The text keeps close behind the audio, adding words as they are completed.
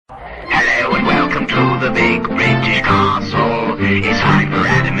welcome to the big British castle. It's time for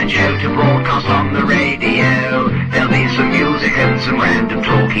Adam and Joe to broadcast on the radio. There'll be some music and some random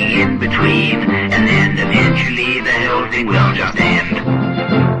talking in between, and then eventually the whole thing will just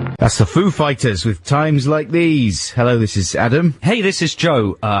end. That's the Foo Fighters with Times Like These. Hello, this is Adam. Hey, this is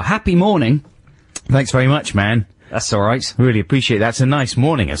Joe. Happy morning. Thanks very much, man. That's all right. Really appreciate that. It's a nice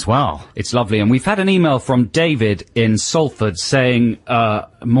morning as well. It's lovely. And we've had an email from David in Salford saying,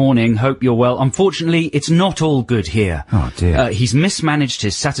 morning, hope you're well. Unfortunately, it's not all good here. Oh, dear. He's mismanaged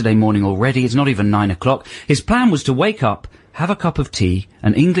his Saturday morning already. It's not even 9 o'clock. His plan was to wake up, have a cup of tea,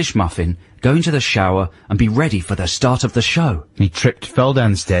 an English muffin, go into the shower, and be ready for the start of the show. He tripped, fell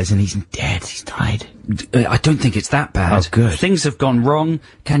downstairs, and he's dead. He's died. I don't think it's that bad. Oh, good. Things have gone wrong.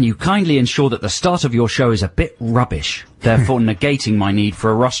 Can you kindly ensure that the start of your show is a bit rubbish, therefore negating my need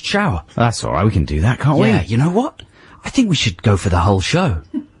for a rushed shower? That's all right. We can do that, can't we? Yeah, you know what? I think we should go for the whole show.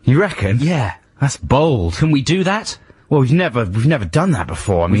 You reckon? Yeah. That's bold. Can we do that? Well, we've never done that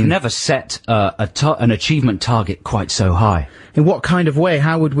before. We've never set an achievement target quite so high. In what kind of way?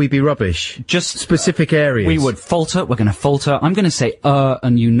 How would we be rubbish? Just specific areas. We would falter. We're going to falter. I'm going to say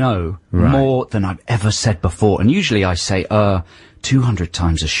and you know more than I've ever said before. And usually I say 200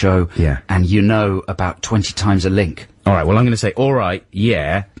 times a show. Yeah. And you know about 20 times a link. All right. Well, I'm going to say all right.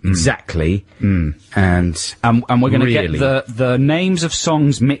 Yeah. Exactly. And we're going to really get the names of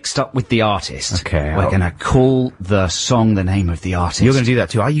songs mixed up with the artist. Okay. We're going to call the song the name of the artist. You're going to do that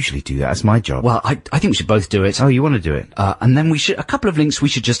too. I usually do that. That's my job. Well, I think we should both do it. Oh, you want to do it? And then a couple of links we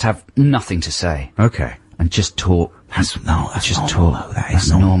should just have nothing to say. Okay. And just talk. That's just normal, talk. though.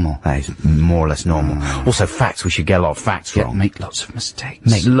 That's normal. That is more or less normal. Also, facts. We should get a lot of facts wrong. Make lots of mistakes.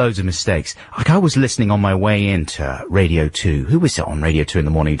 Make loads of mistakes. Like, I was listening on my way into Radio 2. Who was it on Radio 2 in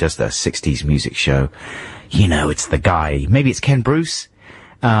the morning who does the 60s music show? You know, it's the guy. Maybe it's Ken Bruce?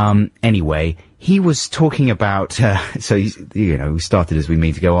 Anyway, he was talking about, we started as we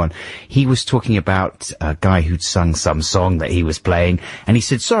mean to go on. He was talking about a guy who'd sung some song that he was playing, and he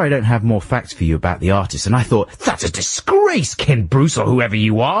said, sorry, I don't have more facts for you about the artist. And I thought, that's a disgrace, Ken Bruce, or whoever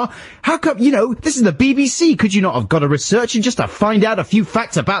you are. How come, this is the BBC. Could you not have got a research and just to find out a few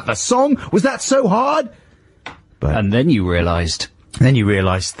facts about the song? Was that so hard? And then you realised. Then you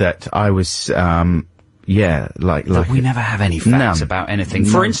realised that I was, that we never have any facts about anything.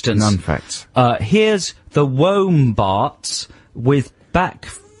 For instance, none facts. Here's the Wombats with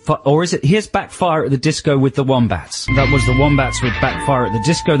here's Backfire at the Disco with the Wombats. That was the Wombats with Backfire at the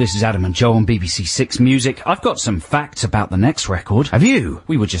Disco. This is Adam and Joe on BBC 6 Music. I've got some facts about the next record. Have you?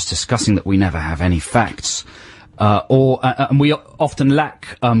 We were just discussing that we never have any facts. And we often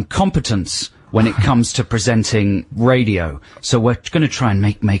lack, competence when it comes to presenting radio. So we're going to try and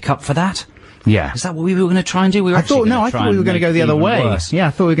make up for that. Yeah. Is that what we were going to try and do? I thought we were going to go the other way. Worse. Yeah, I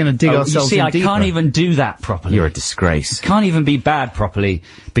thought we were going to dig ourselves in deeper. I can't even do that properly. You're a disgrace. Can't even be bad properly,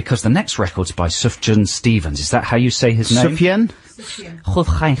 because the next record's by Sufjan Stevens. Is that how you say his name? Sufjan? Sufjan.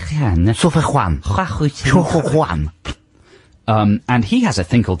 And he has a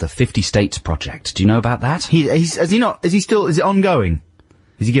thing called the 50 States Project. Do you know about that? Is it ongoing?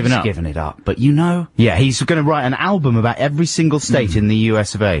 Has he given up? He's given it up, but you know? Yeah, he's going to write an album about every single state in the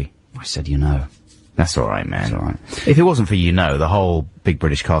US of A. I said you know. That's all right, man. That's all right. If it wasn't for the whole big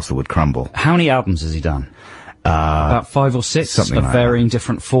British castle would crumble. How many albums has he done? About 5 or 6 something of like varying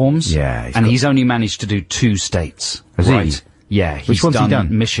different forms. Yeah. He's only managed to do 2 states. Has right? He? Yeah. Which one's he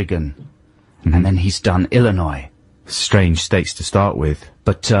done? Michigan. And then he's done Illinois. Strange states to start with.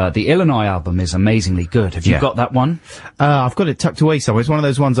 But the Illinois album is amazingly good. Have you got that one? I've got it tucked away somewhere. It's one of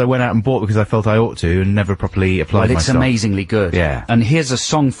those ones I went out and bought because I felt I ought to and never properly applied myself. It's amazingly good. Yeah. And here's a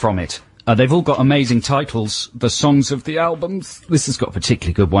song from it. They've all got amazing titles, the songs of the albums. This has got a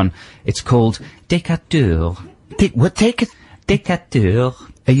particularly good one. It's called Decatur. Decatur.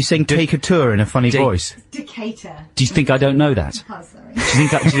 Are you saying take a tour in a funny voice? Decatur. Do you think I don't know that? Oh, sorry. Do you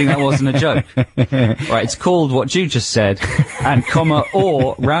think that wasn't a joke? Right, it's called what you just said, and comma,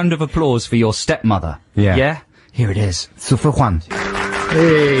 or round of applause for your stepmother. Yeah. Yeah? Here it is. Super Juan.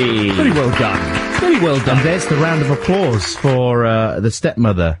 Hey. Very well done. Very well done. And there's the round of applause for, the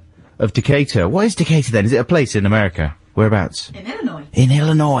stepmother of Decatur. What is Decatur then? Is it a place in America? Whereabouts? In Illinois. In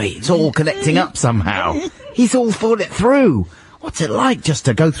Illinois. It's all connecting up somehow. He's all thought it through. What's it like just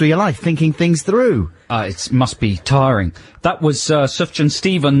to go through your life thinking things through? It must be tiring. That was Sufjan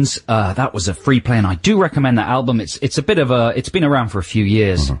Stevens. That was a free play, and I do recommend that album. It's a bit of it's been around for a few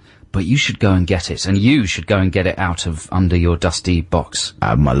years, but you should go and get it, and you should go and get it out of under your dusty box.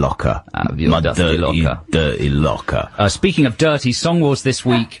 Out of my locker. Out of your my dusty locker. Dirty locker. Speaking of dirty, Song Wars this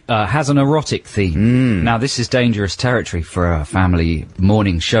week has an erotic theme. Now, this is dangerous territory for a family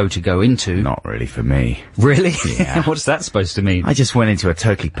morning show to go into. Not really for me. Really? Yeah. What's that supposed to mean? I just went into a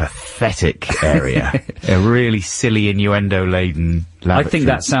totally pathetic area. A really silly innuendo-laden I think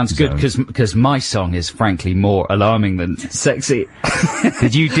that sounds good zone. because my song is frankly more alarming than sexy.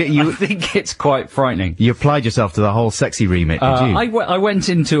 You think it's quite frightening. You applied yourself to the whole sexy remit, did you? I went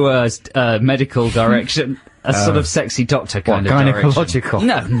into a medical direction, a sort of sexy doctor kind of direction.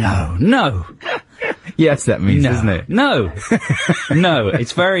 Gynecological? No. Yes, that means, doesn't it? No. No,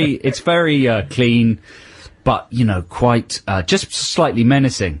 it's very clean, but, you know, quite, just slightly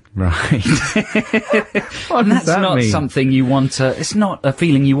menacing. Right. What And does that's that not mean? something you want it's not a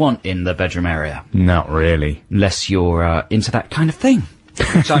feeling you want in the bedroom area. Not really. Unless you're, into that kind of thing.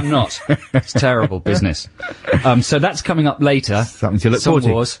 Which I'm not. It's terrible business. So that's coming up later. Something to look Song forward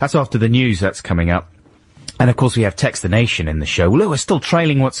to. Wars. That's after the news that's coming up. And of course we have Text the Nation in the show. Look, we're still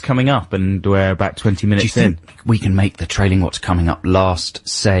trailing what's coming up, and we're about 20 minutes Do you in. think we can make the trailing what's coming up last,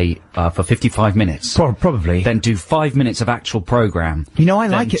 say, for 55 minutes? Probably. Then do 5 minutes of actual programme. You know, I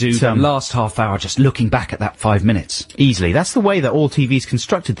then like it. do the last half hour just looking back at that 5 minutes. Easily. That's the way that all TV's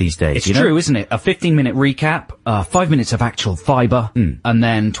constructed these days. It's you know? true, isn't it? A 15-minute recap, 5 minutes of actual fibre, and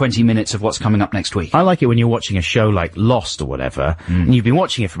then 20 minutes of what's coming up next week. I like it when you're watching a show like Lost or whatever, and you've been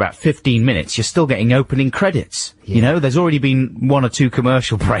watching it for about 15 minutes, you're still getting opening credits. Yeah. You know, there's already been 1 or 2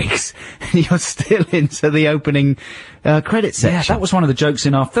 commercial breaks, and you're still into the opening credit section. Yeah, that was one of the jokes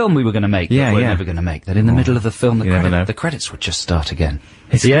in our film we were going to make, that we're never going to make. That in the middle of the film, the credits would just start again.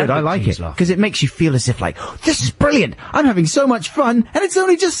 It's good, I like it. Laugh. Because it makes you feel as if like, this is brilliant, I'm having so much fun, and it's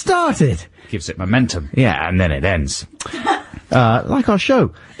only just started. Gives it momentum. Yeah, and then it ends. Like our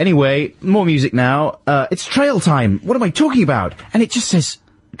show. Anyway, more music now. It's trail time. What am I talking about? And it just says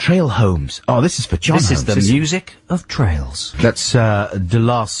Trail Homes. Oh, this is for John This Holmes. is the music of trails. That's De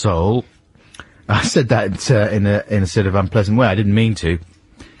La Soul. I said that in a sort of unpleasant way. I didn't mean to.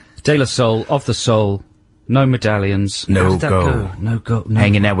 De La Soul, of the soul, no medallions. No How did that go. No go. No.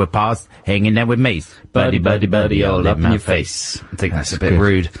 Hanging there with paws, hanging there with mace. Buddy, all up in your face. I think that's a bit good.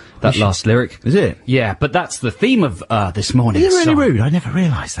 rude. That last lyric. Is it? Yeah, but that's the theme of this morning's Is it really song. rude? I never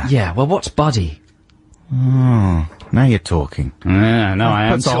realised that. Yeah, well, what's buddy? Oh, now you're talking. Yeah, no, I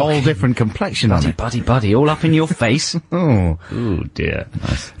am Puts a whole talking. different complexion on Buddy, it. all up in your face. Oh. Oh dear.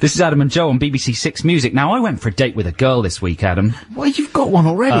 This is Adam and Joe on BBC Six Music. Now, I went for a date with a girl this week, Adam. Well, you've got one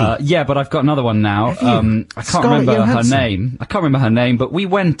already. Yeah, but I've got another one now. Have you? I can't Scarlett remember her Johansson? name. I can't remember her name, but we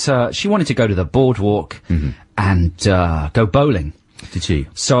went, she wanted to go to the boardwalk and, go bowling. Did she?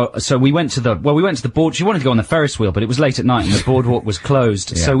 So we went to the board, she wanted to go on the Ferris wheel, but it was late at night and the boardwalk was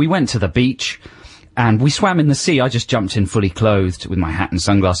closed. Yeah. So we went to the beach and we swam in the sea. I just jumped in fully clothed with my hat and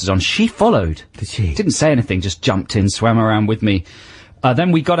sunglasses on. She followed. Did she? Didn't say anything, just jumped in, swam around with me.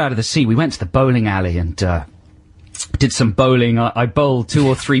 Then we got out of the sea, we went to the bowling alley and, did some bowling. I bowled 2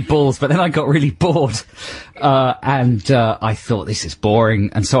 or 3 balls, but then I got really bored. I thought, this is boring.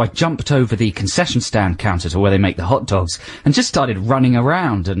 And so I jumped over the concession stand counter to where they make the hot dogs and just started running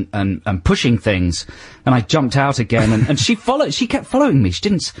around and pushing things. And I jumped out again and she kept following me. She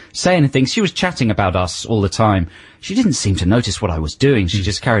didn't say anything. She was chatting about us all the time. She didn't seem to notice what I was doing. She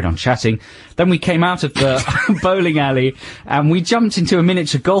just carried on chatting. Then we came out of the bowling alley and we jumped into a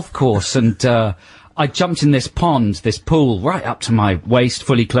miniature golf course and, I jumped in this pool, right up to my waist,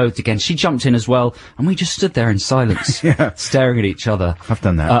 fully clothed again. She jumped in as well, and we just stood there in silence, staring at each other. I've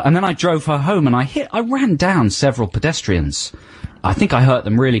done that. And then I drove her home, and I ran down several pedestrians. I think I hurt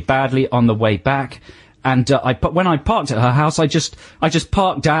them really badly on the way back. And when I parked at her house, I just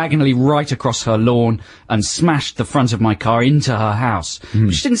parked diagonally right across her lawn and smashed the front of my car into her house.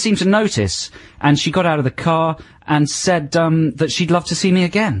 But she didn't seem to notice, and she got out of the car and said that she'd love to see me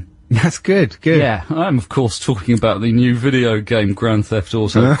again. That's good. Yeah, I'm of course talking about the new video game Grand Theft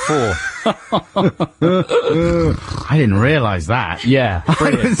Auto 4. I didn't realise that. Yeah,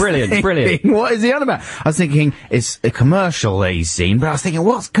 brilliant. What is he on about? I was thinking it's a commercial that he's seen, but I was thinking,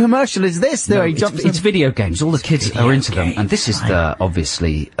 what commercial is this? No, it's video games. All the kids are into them, and this is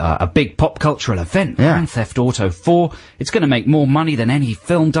obviously a big pop cultural event. Yeah. Grand Theft Auto 4. It's going to make more money than any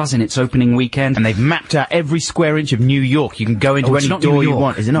film does in its opening weekend. And they've mapped out every square inch of New York. You can go into any door you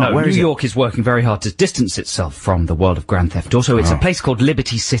want. Is it not? No, Where New is it? York is working very hard to distance itself from the world of Grand Theft Auto. It's a place called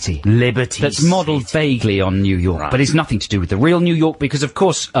Liberty City. Liberty that's modelled vaguely on New York, but it's nothing to do with the real New York, because of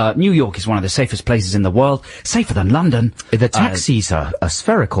course New York is one of the safest places in the world, safer than London. The taxis are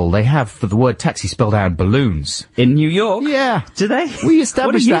spherical. They have the word taxi spelled out in balloons. In New York? Yeah. Do they? We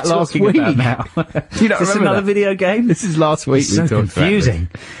established that last week. Now? Do you not Is this remember another that? video game? This is last week. It's so confusing.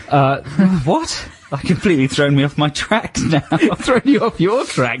 What? I've completely thrown me off my tracks now. Throwing you off your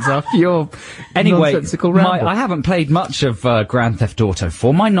tracks after your Anyway, nonsensical ramble. I haven't played much of Grand Theft Auto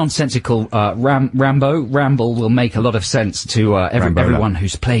 4. My nonsensical ramble will make a lot of sense to everyone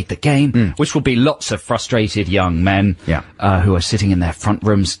who's played the game, which will be lots of frustrated young men who are sitting in their front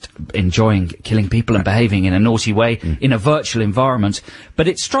rooms enjoying killing people and behaving in a naughty way in a virtual environment. But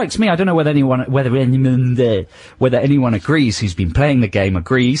it strikes me, I don't know whether anyone agrees who's been playing the game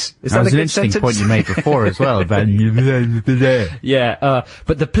agrees. Is that was a an good interesting sentence? point you made before as well about Yeah,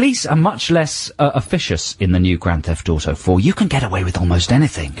 but the police are much less officious in the new Grand Theft Auto 4. You can get away with almost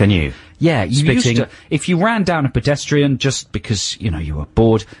anything. Can you? Yeah, you used Spitting. to, if you ran down a pedestrian just because, you were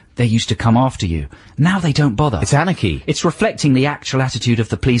bored, they used to come after you. Now they don't bother. It's anarchy. It's reflecting the actual attitude of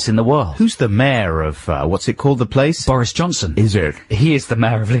the police in the world. Who's the mayor of, what's it called, the place? Boris Johnson. Is it? He is the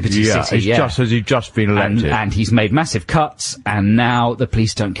mayor of Liberty City, Has he just been elected? And he's made massive cuts, and now the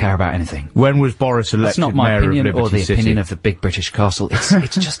police don't care about anything. When was Boris elected That's not my mayor opinion of or Liberty the City? opinion of the big British castle.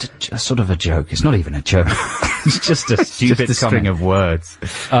 It's just a sort of a joke. It's not even a joke. It's just a stupid just a string comment. of words.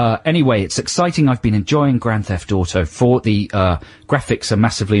 Anyway, it's exciting. I've been enjoying Grand Theft Auto 4. The graphics are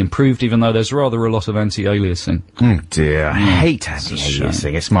massively improved, even though there's rather a lot of anti-aliasing. Oh dear, I hate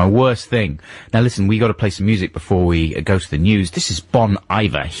anti-aliasing. It's my worst thing. Now listen, we got to play some music before we go to the news. This is Bon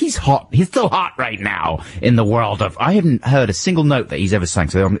Iver. He's hot. He's still hot right now in the world of... I haven't heard a single note that he's ever sang,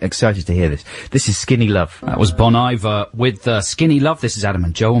 so I'm excited to hear this. This is Skinny Love. That was Bon Iver with Skinny Love. This is Adam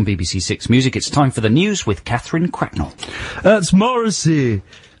and Joe on BBC Six Music. It's time for the news with Catherine Cracknell. That's Morrissey.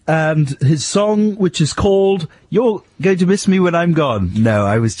 And his song, which is called You're Going to Miss Me When I'm Gone. No,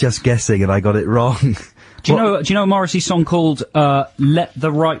 I was just guessing and I got it wrong. Do you know a Morrissey song called Let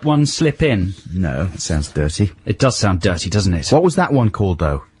the Right One Slip In? No, it sounds dirty. It does sound dirty, doesn't it? What was that one called,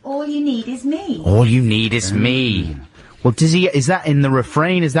 though? All you need is me. All you need is me. Well, is that in the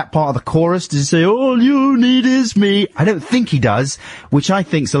refrain? Is that part of the chorus? Does he say, all you need is me? I don't think he does, which I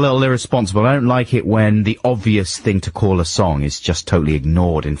think's a little irresponsible. I don't like it when the obvious thing to call a song is just totally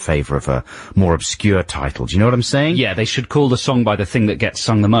ignored in favour of a more obscure title. Do you know what I'm saying? Yeah, they should call the song by the thing that gets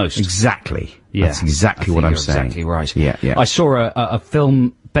sung the most. Exactly. Yeah, That's exactly what I'm saying. Exactly right. Yeah, yeah. I saw a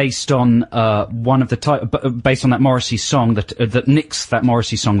film based on one of the based on that Morrissey song that nicks that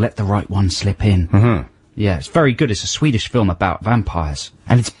Morrissey song, Let the Right One Slip In. Mm-hmm. Yeah, it's very good. It's a Swedish film about vampires.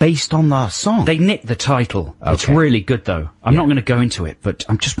 And it's based on the song. They nicked the title. Okay. It's really good, though. I'm not going to go into it, but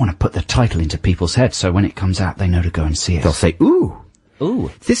I just want to put the title into people's heads so when it comes out, they know to go and see it. They'll say, ooh,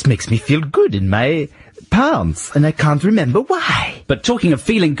 Ooh. this makes me feel good in my pants, and I can't remember why. But talking of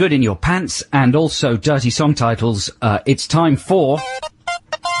feeling good in your pants and also dirty song titles, it's time for...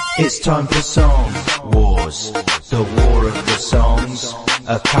 It's time for Song Wars, the war of the songs.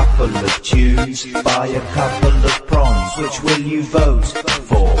 A couple of tunes by a couple of prongs. Which will you vote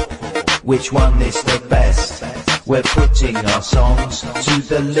for? Which one is the best? We're putting our songs to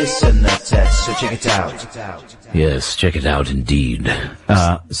the listener test, so check it out. Yes, check it out indeed.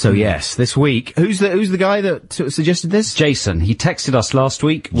 So yes, this week, who's the guy that suggested this? Jason. He texted us last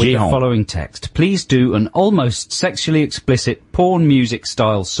week with the following text. Please do an almost sexually explicit porn music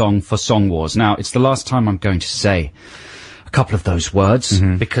style song for Song Wars. Now, it's the last time I'm going to say a couple of those words,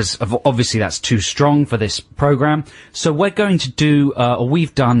 because obviously that's too strong for this program. So we're going to do, or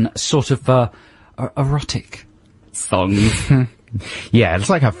we've done sort of, erotic songs. Yeah, it's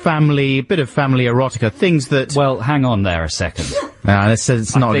like a bit of family erotica, things that... Well, hang on there a second.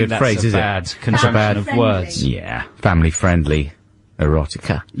 it's not a good phrase, is it? Bad conjunction of words. Yeah, family-friendly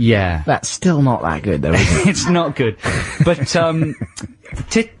erotica. Yeah. That's still not that good, though, is it? It's not good. But,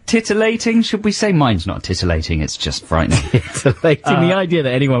 titillating, should we say? Mine's not titillating, it's just frightening. Titillating. The idea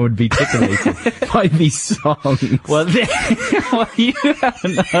that anyone would be titillated by these songs. Well, you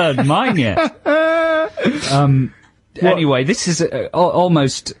haven't heard mine yet. Anyway, this is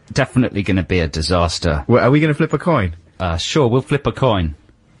almost definitely going to be a disaster. Well, are we going to flip a coin? Sure, we'll flip a coin.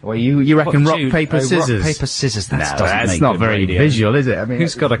 Well, you reckon rock, paper, scissors? Rock, paper, scissors. That's not very visual, is it? I mean,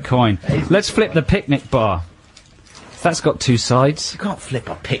 who's got a coin? Let's flip the picnic bar. That's got two sides. You can't flip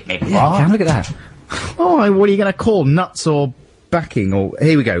a picnic bar. Yeah, you can. Look at that. Oh, what are you going to call? Nuts or backing? Or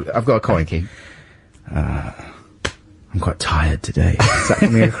here we go. I've got a coin. I'm quite tired today. Is that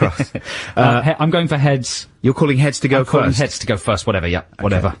coming across? I'm going for heads. You're calling heads to go calling first? Heads to go first, whatever, yeah,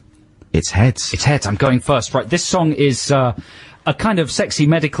 whatever. It's heads. It's heads, I'm going first. Right, this song is, a kind of sexy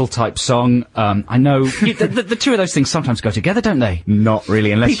medical type song. I know the two of those things sometimes go together, don't they? Not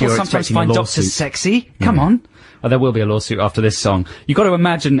really, unless People you're sometimes expecting a find lawsuit. doctors sexy. Come on. Oh, there will be a lawsuit after this song. You've got to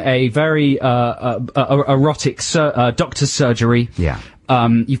imagine a very erotic doctor's surgery. Yeah.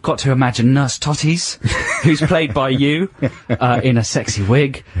 You've got to imagine Nurse Totties, who's played by you, in a sexy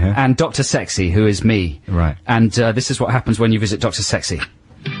wig, and Dr. Sexy, who is me. Right. And this is what happens when you visit Dr. Sexy.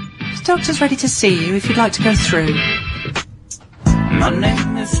 The doctor's ready to see you if you'd like to go through. My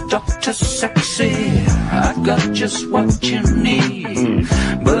name is Dr. Sexy. I got just what you need,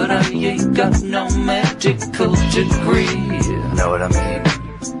 but I ain't got no medical degree. Know what I mean?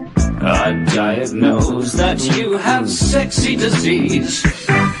 I diagnose that you have sexy disease.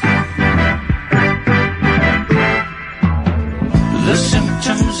 The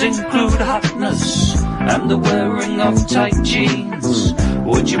symptoms include hotness and the wearing of tight jeans.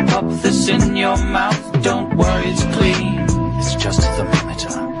 Would you pop this in your mouth? Don't worry, it's clean. It's just a thermometer.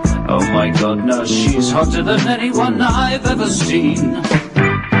 Oh my god, nurse, she's hotter than anyone I've ever seen.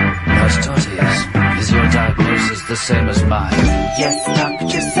 Nurse Totties, is your diagnosis the same as mine? Yes,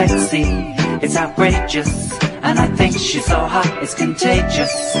 Dr. Sexy, it's outrageous. And I think she's so hot, it's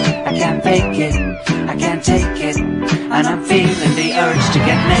contagious. I can't fake it, I can't take it. And I'm feeling the urge to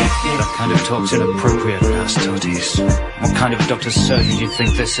get naked. That kind of talk's inappropriate, Nurse Totties. What kind of doctor's surgery do you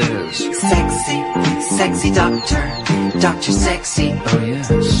think this is? Sexy, sexy doctor, Dr. Sexy. Oh yes,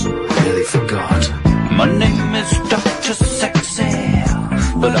 I nearly forgot. My name is Dr. Sexy,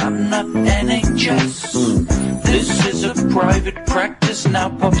 but I'm not NHS. This is a private practice, now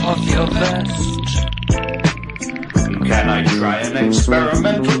pop off your vest. Can I try an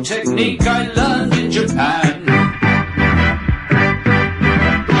experimental technique I learned in Japan?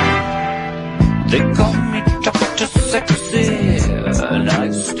 They call me Dr. Sexy, and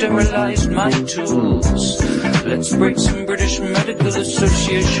I've sterilized my tools. Let's break some British Medical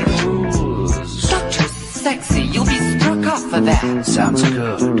Association rules. Dr. Sexy, you'll be struck off for that. Sounds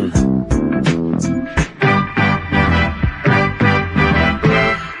good.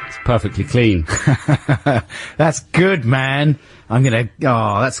 It's perfectly clean. That's good, man. I'm gonna.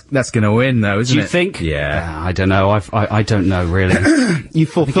 Oh, that's gonna win, though, isn't it? Do you think? Yeah. I don't know. I don't know really. You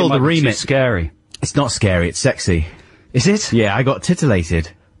fulfill the remit. Scary. It's not scary. It's sexy. Is it? Yeah, I got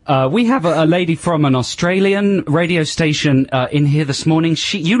titillated. We have a lady from an Australian radio station in here this morning.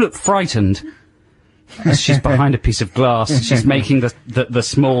 You look frightened. As she's behind a piece of glass. She's making the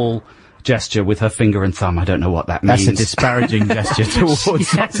small gesture with her finger and thumb. I don't know what that means. That's a disparaging gesture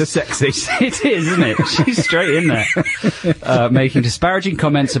towards Dr. Sexy. It is, isn't it? She's straight in there. Making disparaging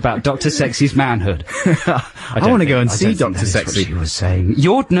comments about Dr. Sexy's manhood. I want to go and see Dr. Sexy. What she was saying.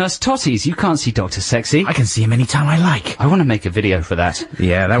 You're Nurse Totties. You can't see Dr. Sexy. I can see him anytime I like. I want to make a video for that.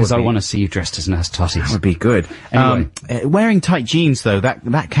 Yeah, that would be... I want to see you dressed as Nurse Totties. That would be good. Anyway. Wearing tight jeans, though,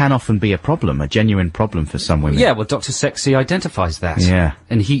 that can often be a problem, a genuine problem for some women. Yeah, well, Dr. Sexy identifies that. Yeah.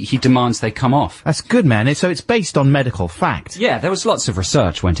 And he demands they come off. That's good, man. So it's based on medical fact. Yeah, there was lots of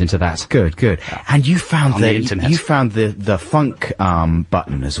research went into that. Good, good. And you found On the internet. You found the funk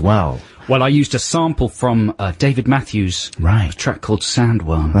button as well. Well, I used a sample from David Matthews' Right. track called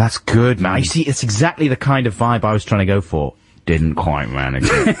Sandworm. That's good, man. You see, it's exactly the kind of vibe I was trying to go for. Didn't quite manage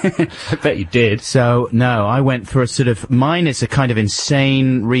it. I bet you did. So, no, I went for a sort of, mine is a kind of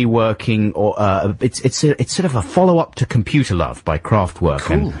insane reworking, or, it's sort of a follow-up to Computer Love by Kraftwerk.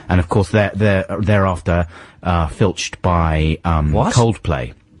 Cool. And of course, thereafter, filched by, What?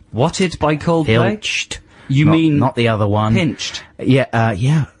 Coldplay. Whatted by Coldplay? Filched. You mean not the other one. pinched? Yeah,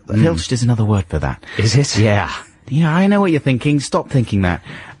 filched is another word for that. Is it? Yeah. Yeah, I know what you're thinking. Stop thinking that.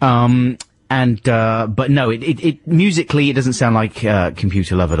 But no, it musically it doesn't sound like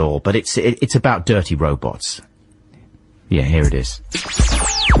Computer Love at all. But it's about dirty robots. Yeah, here it is.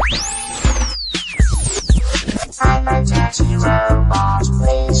 I'm a dirty robot,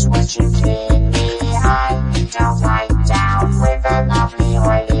 please would you clean me? I don't like down with a lovely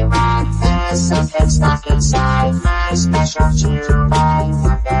oily rat. There's something stuck inside my special tube. I'm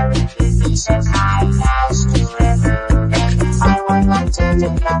a very creepy, so kind as to remove it. I would like to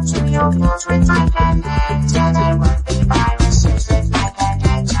dig up to your balls with my pen, and there won't be viruses if I can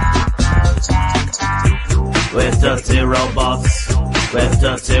enter. We're dirty robots, we're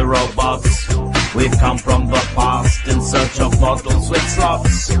dirty robots. We've come from the past in search of models with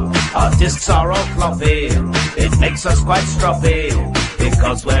slots. Our discs are all floppy, it makes us quite stroppy,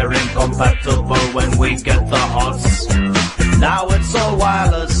 because we're incompatible when we get the hots. Now it's all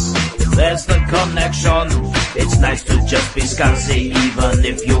wireless, there's the connection. It's nice to just be scuzzy, even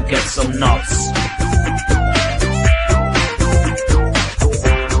if you get some knots.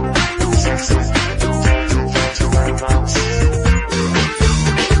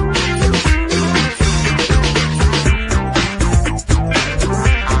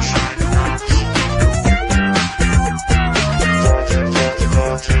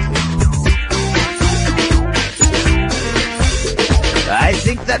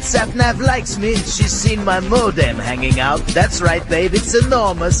 that satnav likes me. She's seen my modem hanging out. That's right, babe, it's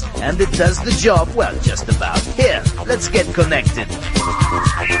enormous. And it does the job, well, just about. Here, let's get connected.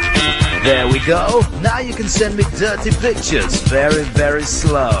 There we go. Now you can send me dirty pictures. Very, very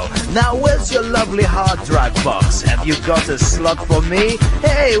slow. Now where's your lovely hard drive box? Have you got a slot for me?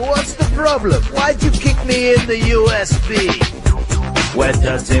 Hey, what's the problem? Why'd you kick me in the USB? We're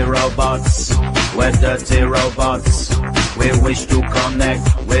dirty robots. We're dirty robots. We wish to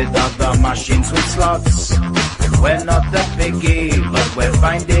connect with other machines with slots. We're not that picky, but we're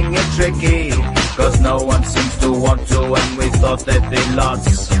finding it tricky. Cause no one seems to want to, and we thought there'd be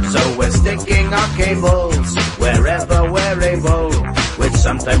lots. So we're sticking our cables wherever we're able, which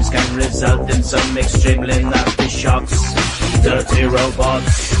sometimes can result in some extremely nasty shocks. Dirty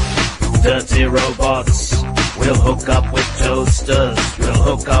robots, dirty robots. We'll hook up with toasters, we'll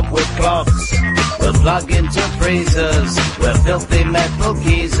hook up with clocks. We'll plug into freezers, we're filthy metal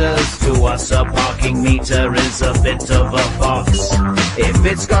geezers. To us a parking meter is a bit of a box. If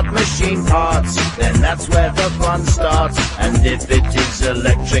it's got machine parts, then that's where the fun starts. And if it is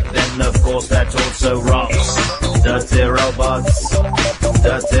electric, then of course that also rocks. Dirty robots,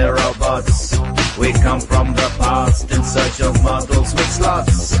 dirty robots. We come from the past in search of models with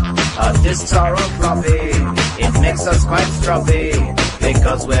slots. Our discs are all floppy, it makes us quite stroppy,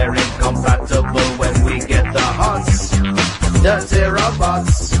 because we're incompatible when we get the hots. Dirty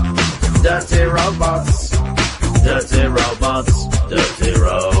robots, dirty robots, dirty robots, dirty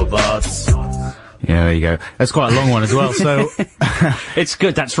robots. Yeah, there you go. That's quite a long one as well, so... It's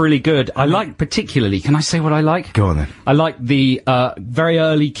good, that's really good. I like particularly, can I say what I like? Go on then. I like the very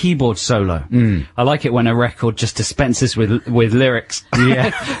early keyboard solo. I like it when a record just dispenses with lyrics. Yeah.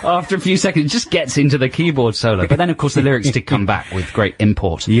 After a few seconds, it just gets into the keyboard solo. But then, of course, the lyrics did come back with great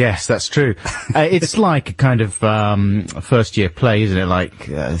import. Yes, that's true. It's like a kind of first-year play, isn't it? Like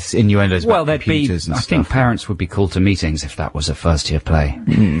innuendos Well, about there'd be... computers and I stuff. think parents would be called to meetings if that was a first-year play.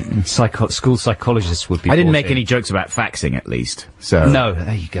 School psychologists would be I didn't brought make in. any jokes about faxing, at least. So No,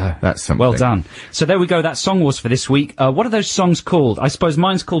 there you go. That's something. Well done. So there we go, that's Song Wars for this week. What are those songs called? I suppose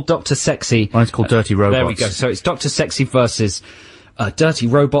mine's called Dr. Sexy. Mine's called Dirty Robots. There we go. So it's Dr. Sexy versus Dirty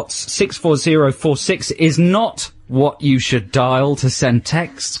Robots. 64046 is not what you should dial to send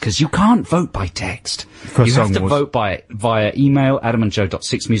texts, because you can't vote by text. For You have Song to Wars. vote via email,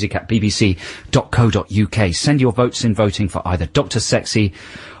 adamandjoe.6music@bbc.co.uk. Send your votes in voting for either Dr. Sexy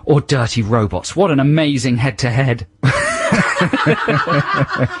or Dirty Robots. What an amazing head-to-head.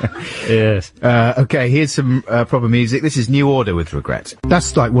 Yes. Okay, here's some proper music. This is New Order with Regret.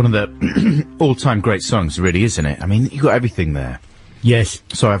 That's like one of the all-time great songs, really, isn't it? I mean, you got everything there. Yes.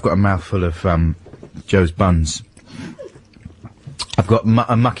 Sorry, I've got a mouthful of Joe's buns. I've got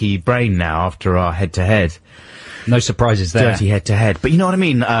a mucky brain now after our head-to-head. No surprises there. Dirty head-to-head. But you know what I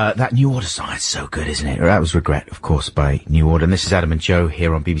mean? That New Order song is so good, isn't it? That was Regret, of course, by New Order. And this is Adam and Joe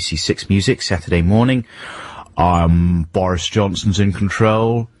here on BBC Six Music, Saturday morning. Boris Johnson's in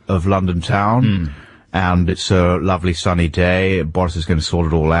control of London town. And it's a lovely sunny day. Boris is going to sort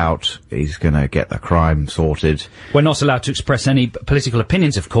it all out. He's going to get the crime sorted. We're not allowed to express any political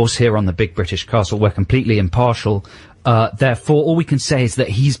opinions, of course, here on the Big British Castle. We're completely impartial. Therefore, all we can say is that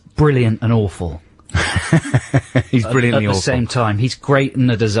he's brilliant and awful. He's brilliantly At the awful. same time, he's great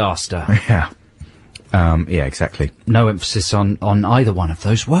and a disaster. Yeah. Yeah, exactly. No emphasis on either one of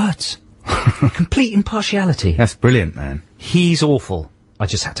those words. Complete impartiality. That's brilliant, man. He's awful. I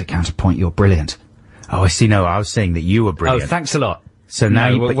just had to counterpoint, you're brilliant. Oh, I see. No, I was saying that you were brilliant. Oh, thanks a lot. So now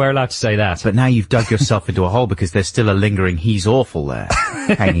No, we're allowed to say that. But now you've dug yourself into a hole because there's still a lingering he's awful there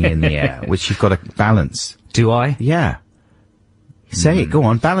hanging in the air, which you've got to balance. Do I? Yeah. Say it, go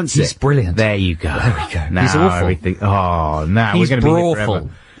on, balance He's it. brilliant. There you go. There we go. Now He's awful. everything. Oh, now He's we're going to be here awful. forever.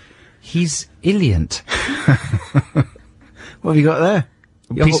 He's illiant. What have you got there?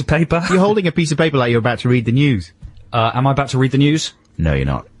 Piece of paper. You're holding a piece of paper like you're about to read the news. Am I about to read the news? No, you're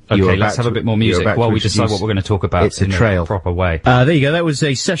not. Okay, You're let's about have a to- bit more you're music about while to we decide introduce- what we're going to talk about It's a in trail. a proper way. There you go. That was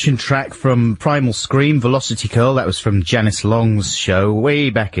a session track from Primal Scream, Velocity Curl. That was from Janice Long's show way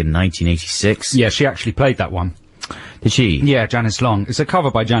back in 1986. Yeah, she actually played that one. Did she? Yeah, Janice Long. It's a cover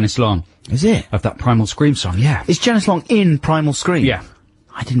by Janice Long Is it? of that Primal Scream song, yeah. Is Janice Long in Primal Scream? Yeah.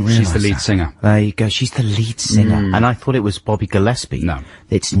 I didn't realise She's the lead that. singer. There you go. She's the lead singer. And I thought it was Bobby Gillespie. No.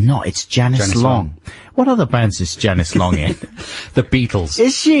 It's not. It's Janice, Janice Long. Long. What other bands is Janice Long in? The Beatles.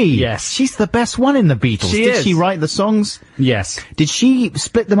 Is she? Yes. She's the best one in the Beatles. She Did is. she write the songs? Yes. Did she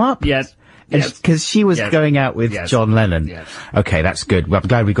split them up? Yes. Yes. Because she was Yes. going out with Yes. John Lennon. Yes. Okay, that's good. Well, I'm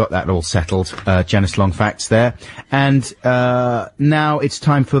glad we got that all settled. Janice Long facts there. And now it's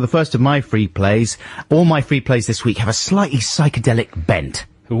time for the first of my free plays. All my free plays this week have a slightly psychedelic bent.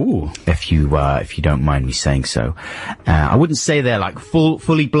 Ooh. If you don't mind me saying so. I wouldn't say they're like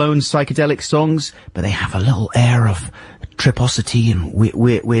fully blown psychedelic songs, but they have a little air of triposity and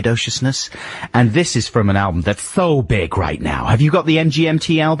weirdociousness. And this is from an album that's so big right now. Have you got the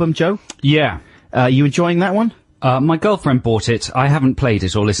MGMT album, Joe? Yeah. You enjoying that one? My girlfriend bought it. I haven't played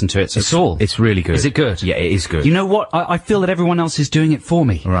it or listened to it at all. It's really good. Is it good? Yeah, it is good. You know what? I feel that everyone else is doing it for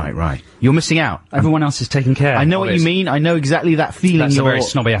me. Right. You're missing out. Everyone else is taking care. I know what you mean. I know exactly that feeling That's a you're very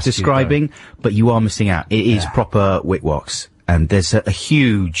snobby attitude, describing, but you are missing out. It is proper Witwox. And there's a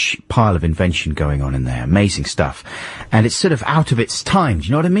huge pile of invention going on in there. Amazing stuff. And it's sort of out of its time. Do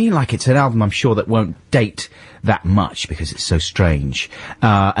you know what I mean? Like, it's an album I'm sure that won't date that much because it's so strange.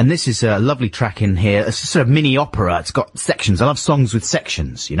 And this is a lovely track in here. It's a sort of mini opera. It's got sections. I love songs with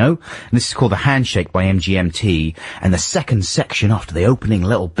sections, you know? And this is called The Handshake by MGMT. And the second section after the opening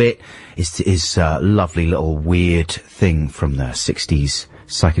little bit is a lovely little weird thing from the 60s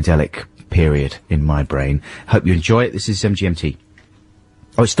psychedelic period in my brain. Hope you enjoy it. This is MGMT.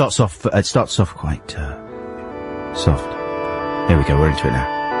 Oh, it starts off quite soft. There we go. We're into it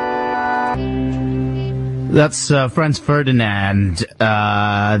now. That's Franz Ferdinand.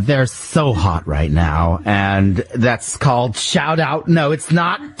 They're so hot right now, and that's called Shout Out. No, it's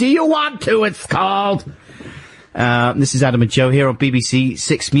not. Do you want to? It's called. This is Adam and Joe here on BBC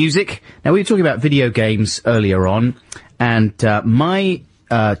Six Music. Now, we were talking about video games earlier on, and my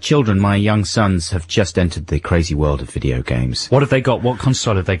children, my young sons, have just entered the crazy world of video games. What have they got? What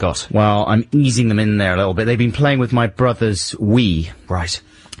console have they got? Well, I'm easing them in there a little bit. They've been playing with my brother's Wii. Right.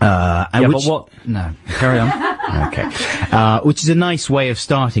 But what? No. Carry on. Okay. Which is a nice way of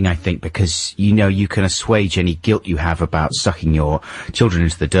starting, I think, because, you know, you can assuage any guilt you have about sucking your children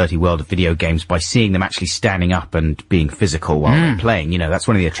into the dirty world of video games by seeing them actually standing up and being physical while they're playing. You know, that's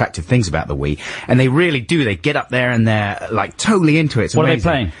one of the attractive things about the Wii. And they really do. They get up there and they're, like, totally into it. It's what amazing.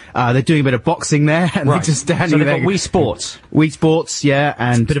 are they playing? They're doing a bit of boxing there, and they're just standing so they've there. got Wii Sports. Wii Sports, yeah,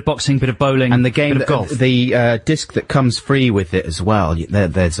 and... Bit of boxing, bit of bowling, and the game, bit of golf. The disc that comes free with it as well,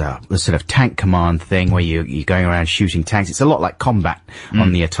 there's a sort of tank command thing where you're going around shooting tanks. It's a lot like Combat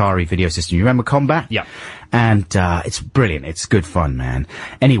on the Atari video system. You remember Combat? Yeah. And it's brilliant. It's good fun, man.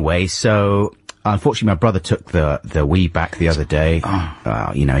 Anyway, so unfortunately my brother took the Wii back the other day.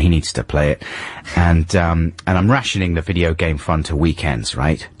 You know, he needs to play it. And I'm rationing the video game fun to weekends,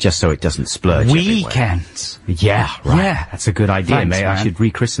 right? Just so it doesn't splurge everywhere. Weekends. Yeah, right. Yeah. That's a good idea, Thanks, mate. man. I should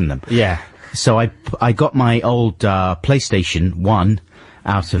rechristen them. Yeah. So I got my old PlayStation 1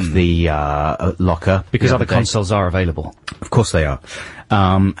 out of the locker. Because other consoles are available. Of course they are.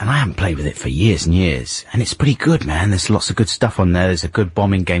 And I haven't played with it for years and years. And it's pretty good, man. There's lots of good stuff on there. There's a good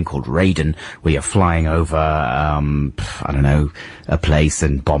bombing game called Raiden, where you're flying over, I don't know, a place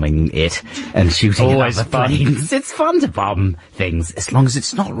and bombing it and shooting Always other fun. planes. It's fun to bomb things, as long as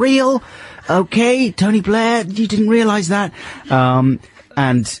it's not real. Okay, Tony Blair, you didn't realize that.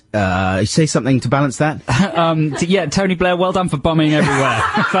 And say something to balance that. Yeah, Tony Blair, well done for bombing everywhere.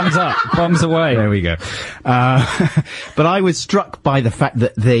 Thumbs up, bombs away. There we go. But I was struck by the fact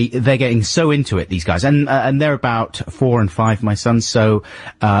that they're getting so into it, these guys, and they're about 4 and 5, my sons. So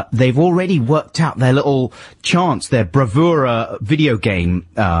they've already worked out their little chants, their bravura video game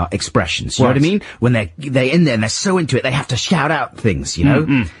expressions. You know what I mean? When they're in there and they're so into it, they have to shout out things, you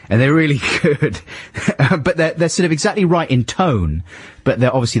know, and they're really good. But they're sort of exactly right in tone. But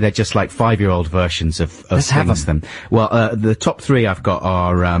they're just like 5-year-old versions of Let's have them. Well, the top 3 I've got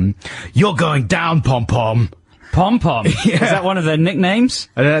are, You're Going Down, Pom Pom. Pom Pom? Yeah. Is that one of their nicknames?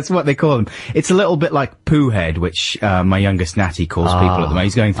 That's what they call them. It's a little bit like Poo Head, which my youngest Natty calls people at the moment.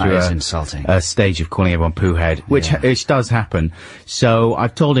 He's going through insulting. a stage of calling everyone Poo Head, which does happen. So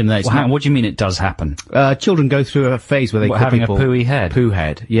I've told him that it's hang on, what do you mean it does happen? children go through a phase where they call having people a pooey head? Poo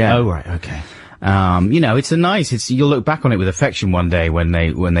Head, yeah. Oh, right, okay. You know, you'll look back on it with affection one day when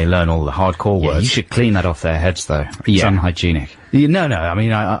they learn all the hardcore Yeah, words. you should clean that off their heads, though. It's Yeah. unhygienic. No, I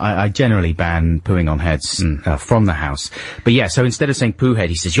mean, I generally ban pooing on heads, from the house. But yeah, so instead of saying poo head,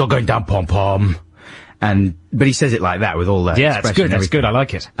 he says, You're going down, Pom Pom. But he says it like that with all that. Yeah, it's good, that's good, I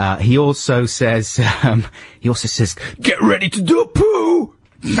like it. He also says, Get ready to do a poo!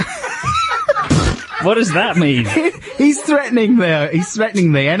 What does that mean? He's threatening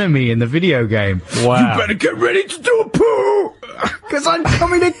the enemy in the video game. Wow. You better get ready to do a poo! 'Cause I'm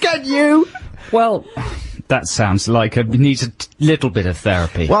coming to get you! Well, that sounds like it needs a little bit of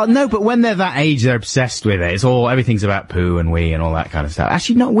therapy. Well, no, but when they're that age, they're obsessed with it. Everything's about poo and wee and all that kind of stuff.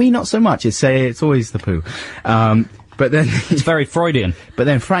 Actually, not so much. It's always the poo. But then it's very Freudian. But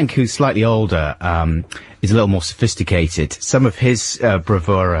then Frank, who's slightly older, is a little more sophisticated. Some of his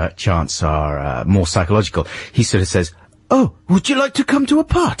bravura chants are more psychological. He sort of says, Oh, would you like to come to a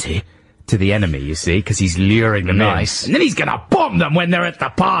party? To the enemy, you see, because he's luring them in. And then he's gonna bomb them when they're at the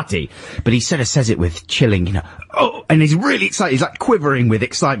party. But he sort of says it with chilling, oh, and he's really excited. He's like quivering with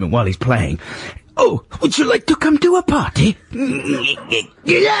excitement while he's playing. Oh, would you like to come to a party?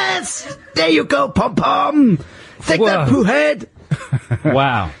 Yes! There you go, pom-pom! Take that, poo head!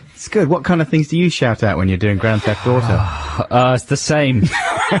 Wow. It's good. What kind of things do you shout out when you're doing Grand Theft Auto? It's the same.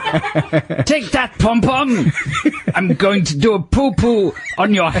 Take that, pom-pom! I'm going to do a poo-poo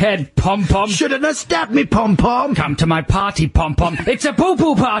on your head, pom-pom. Shouldn't have stabbed me, pom-pom! Come to my party, pom-pom. It's a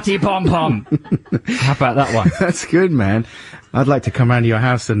poo-poo party, pom-pom! How about that one? That's good, man. I'd like to come round to your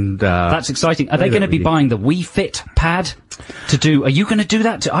house and, That's exciting. Are they going to be buying the Wii Fit pad to do? Are you going to do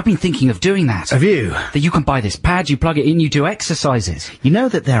that? I've been thinking of doing that. Have you? That you can buy this pad, you plug it in, you do exercises. You know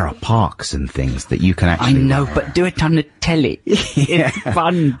that there are parks and things that you can actually... I know, but do it on the telly. It's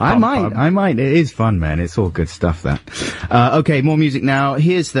fun. I might. It is fun, man. It's all good stuff, that. Okay, more music now.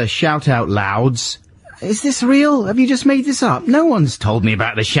 Here's the Shout Out Louds. Is this real? Have you just made this up? No one's told me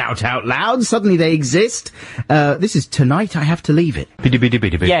about the Shout Out Louds. Suddenly they exist. This is Tonight I Have to Leave It.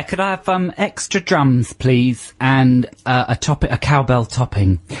 Yeah, could I have extra drums, please, and a cowbell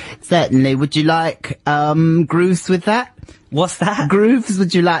topping? Certainly. Would you like grooves with that? What's that? Grooves?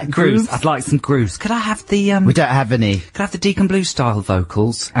 Would you like grooves? I'd like some grooves. Could I have the We don't have any. Could I have the Deacon Blue style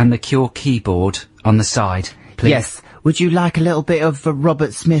vocals and the Cure keyboard on the side, please? Yes. Would you like a little bit of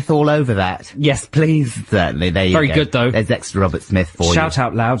Robert Smith all over that? Yes, please. Certainly, there you go. Very good, though. There's extra Robert Smith for you. Shout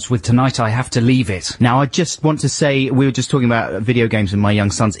Out Louds with Tonight I Have to Leave It. Now, I just want to say, we were just talking about video games with my young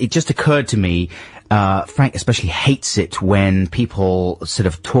sons. It just occurred to me, Frank especially hates it when people sort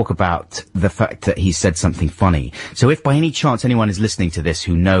of talk about the fact that he said something funny. So if by any chance anyone is listening to this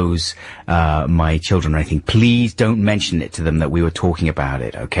who knows my children or anything, please don't mention it to them that we were talking about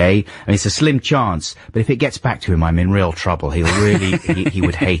it, okay? I mean, it's a slim chance, but if it gets back to him, I'm in real trouble. He'll really, he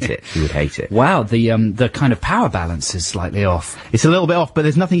would hate it. He would hate it. Wow, the kind of power balance is slightly off. It's a little bit off, but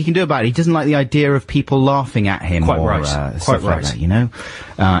there's nothing he can do about it. He doesn't like the idea of people laughing at him. Quite or, right. Quite right. Like that, you know?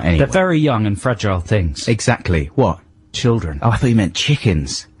 Anyway. They're very young and fragile things. Exactly. What? Children. Oh, I thought you meant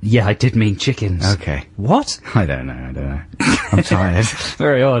chickens. Yeah, I did mean chickens. Okay. What? I don't know. I'm tired.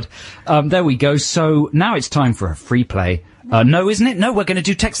 Very odd. There we go. So now it's time for a free play. No, isn't it? No, we're going to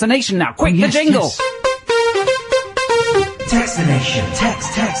do Text the Nation now. Quick, the jingle! Yes. Text the nation.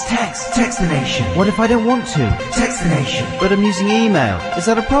 Text the nation. What if I don't want to? Text the nation. But I'm using email. Is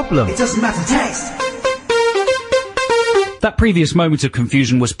that a problem? It doesn't matter, text. That previous moment of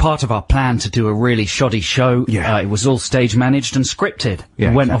confusion was part of our plan to do a really shoddy show. Yeah. It was all stage managed and scripted.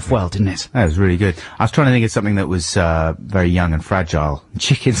 Yeah, it went exactly. off well, didn't it? That was really good. I was trying to think of something that was very young and fragile.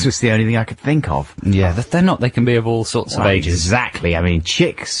 Chickens was the only thing I could think of. Yeah, they're not. They can be of all sorts of ages. Exactly. I mean,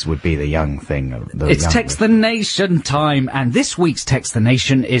 chicks would be the young thing. It's Text the Nation time, and this week's Text the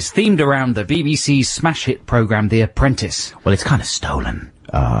Nation is themed around the BBC's smash hit programme The Apprentice. Well, it's kind of stolen.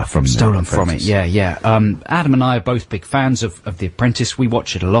 From it, yeah. Adam and I are both big fans of The Apprentice. We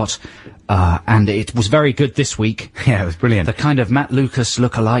watch it a lot, and it was very good this week. Yeah, it was brilliant. The kind of Matt Lucas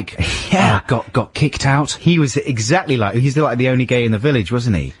look-alike, got kicked out. He was exactly he's like the only gay in the village,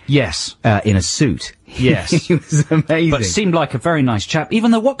 wasn't he? Yes. In a suit. Yes. He was amazing. But seemed like a very nice chap,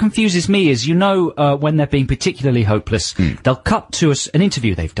 even though what confuses me is, when they're being particularly hopeless, they'll cut to us an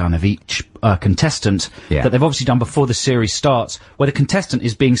interview they've done of each contestant that they've obviously done before the series starts, where the contestant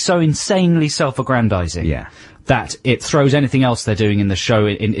is being so insanely self-aggrandizing that it throws anything else they're doing in the show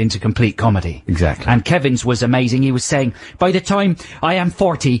into complete comedy. Exactly. And Kevin's was amazing. He was saying, by the time I am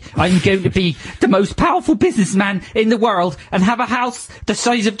 40, I'm going to be the most powerful businessman in the world and have a house the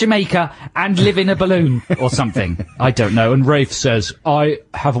size of Jamaica and live in a balloon or something. I don't know. And Rafe says, I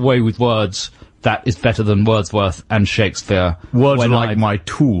have a way with words that is better than Wordsworth and Shakespeare. Words are like my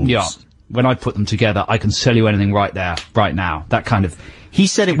tools. Yeah. When I put them together, I can sell you anything right there, right now. That kind of... He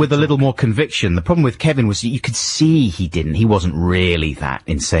said it with a little more conviction. The problem with Kevin was you could see he wasn't really that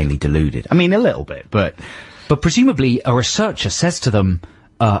insanely deluded. I mean, a little bit, but presumably a researcher says to them,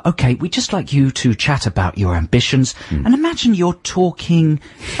 okay, we'd just like you to chat about your ambitions, and imagine you're talking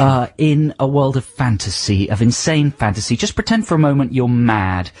in a world of fantasy, of insane fantasy. Just pretend for a moment you're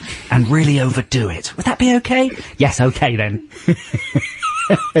mad and really overdo it. Would that be okay? Yes, okay then.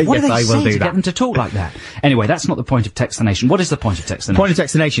 What do they I say will do to that. get them to talk like that? Anyway, that's not the point of Text the Nation. What is the point of Text the Nation? Point of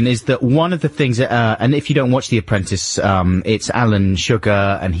Text the Nation is that one of the things, and if you don't watch The Apprentice, it's Alan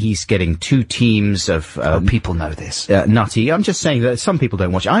Sugar, and he's getting two teams of people know this. nutty. I'm just saying that some people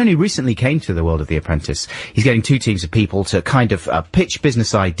don't watch it. I only recently came to the world of The Apprentice. He's getting two teams of people to kind of pitch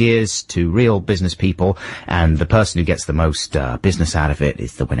business ideas to real business people, and the person who gets the most business out of it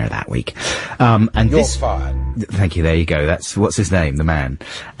is the winner that week. And You're this, fired. thank you. There you go. That's what's his name, the man.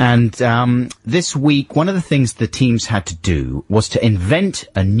 And this week, one of the things the teams had to do was to invent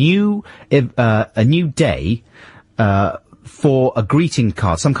a new day for a greeting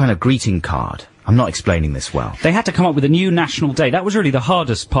card, some kind of greeting card. I'm not explaining this well. They had to come up with a new national day. That was really the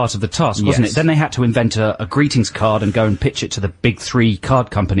hardest part of the task, wasn't Yes. it? Then they had to invent a greetings card and go and pitch it to the big three card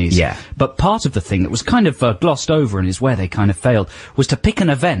companies. Yeah. But part of the thing that was kind of glossed over and is where they kind of failed was to pick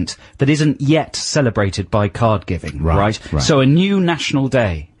an event that isn't yet celebrated by card giving, right? So a new national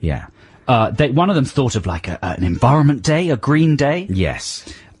day. Yeah. One of them thought of like an environment day, a green day. Yes.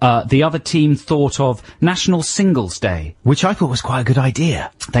 The other team thought of National Singles Day. Which I thought was quite a good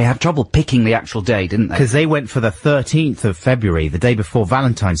idea. They had trouble picking the actual day, didn't they? Because they went for the 13th of February, the day before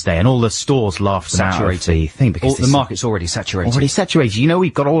Valentine's Day, and all the stores laughed them out of the thing because the market's already saturated. Already saturated. You know,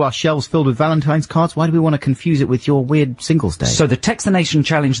 we've got all our shelves filled with Valentine's cards. Why do we want to confuse it with your weird Singles Day? So the Text the Nation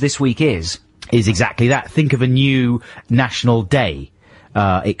challenge this week is exactly that. Think of a new national day.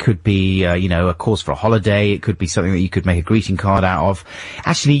 It could be, a cause for a holiday. It could be something that you could make a greeting card out of.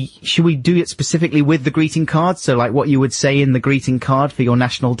 Actually, should we do it specifically with the greeting card? So, like, what you would say in the greeting card for your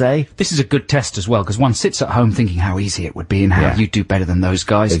national day? This is a good test as well, because one sits at home thinking how easy it would be and how you'd do better than those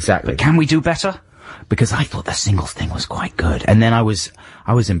guys. Exactly. But can we do better? Because I thought the singles thing was quite good. And then I was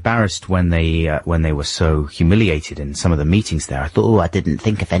embarrassed when they were so humiliated in some of the meetings there. I thought, I didn't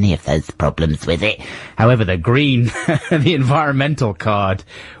think of any of those problems with it. However, the green, the environmental card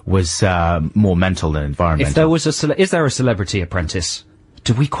was, more mental than environmental. If there was is there a celebrity apprentice?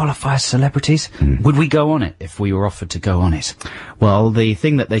 Do we qualify as celebrities? Would we go on it if we were offered to go on it? Well, the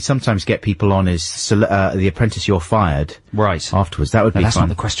thing that they sometimes get people on is The Apprentice You're Fired. Right. Afterwards. That would be that's fun. not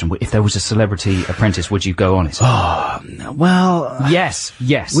the question. If there was a celebrity apprentice, would you go on it? Well... Yes.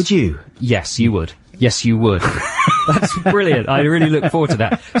 Would you? Yes, you would. Yes, you would. That's brilliant. I really look forward to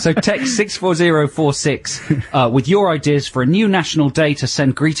that. So text 64046 with your ideas for a new national day to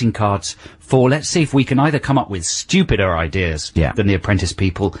send greeting cards for. Let's see if we can either come up with stupider ideas than the Apprentice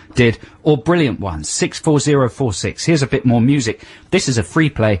people did, or brilliant ones. 64046. Here's a bit more music. This is a free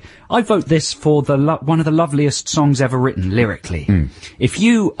play. I vote this for one of the loveliest songs ever written lyrically. If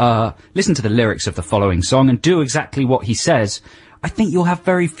you listen to the lyrics of the following song and do exactly what he says, I think you'll have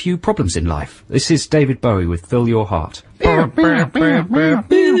very few problems in life. This is David Bowie with Fill Your Heart. This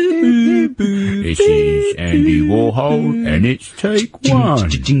is Andy Warhol, and it's take one.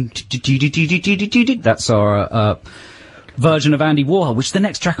 That's our version of Andy Warhol, which is the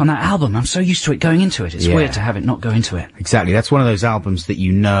next track on that album. I'm so used to it going into it. It's weird to have it not go into it. Exactly. That's one of those albums that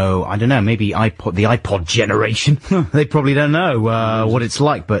I don't know, maybe the iPod generation, they probably don't know what it's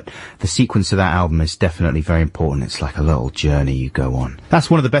like, but the sequence of that album is definitely very important. It's like a little journey you go on.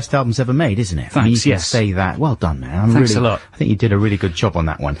 That's one of the best albums ever made, isn't it? Thanks, you can say that. Well done, man. Thanks a lot. I think you did a really good job on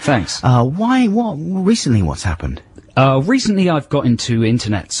that one. Thanks. Recently what's happened? Recently I've got into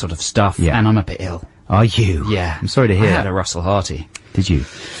internet sort of stuff, and I'm a bit ill. Are you? Yeah. I'm sorry to hear. I had a Russell Harty. Did you?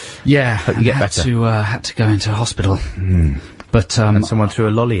 Yeah. Hope you get better. Had to go into hospital. But, and someone threw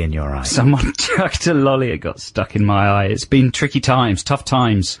a lolly in your eye. Someone chucked a lolly. It got stuck in my eye. It's been tricky times, tough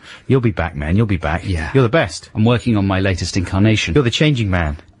times. You'll be back, man. You'll be back. Yeah. You're the best. I'm working on my latest incarnation. You're the changing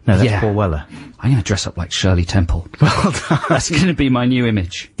man. No, that's Paul Weller. I'm going to dress up like Shirley Temple. Well done. That's going to be my new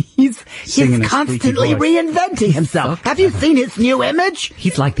image. He's constantly reinventing himself. Have you seen his new image?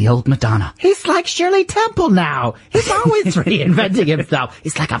 He's like the old Madonna. He's like Shirley Temple now. He's always reinventing himself.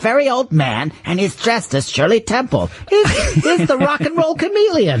 He's like a very old man, and he's dressed as Shirley Temple. He's the rock and roll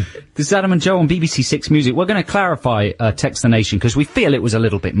chameleon. This is Adam and Joe on BBC 6 Music. We're going to clarify Text the Nation because we feel it was a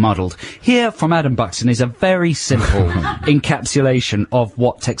little bit muddled. Here from Adam Buxton is a very simple encapsulation of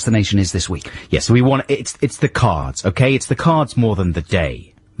what Text the Nation is this week. Yes, we want it's the cards, okay? It's the cards more than the day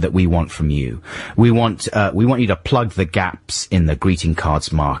that we want from you. We want you to plug the gaps in the greeting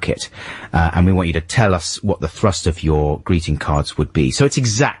cards market, and we want you to tell us what the thrust of your greeting cards would be. So it's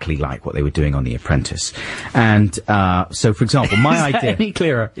exactly like what they were doing on The Apprentice. And so, for example, my is idea. That any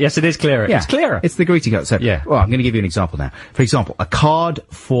clearer? Yes, it is clearer. Yeah, it's clearer. It's the greeting card. So, well, I'm going to give you an example now. For example, a card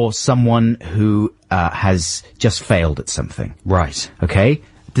for someone who has just failed at something. Right. Okay.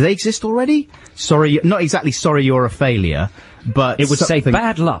 Do they exist already? sorry, not exactly sorry you're a failure, but It would say something-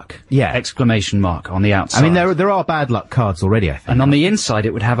 bad luck! Yeah. Exclamation mark on the outside. I mean, there are bad luck cards already, I think. And on the inside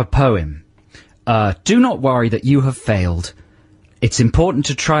it would have a poem. Do not worry that you have failed. It's important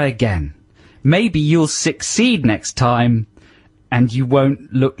to try again. Maybe you'll succeed next time, and you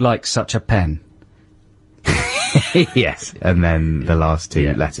won't look like such a pen. Yes, and then the last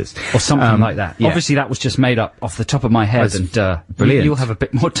two letters. Or something like that. yeah. Obviously that was just made up off the top of my head, That's and brilliant. you'll have a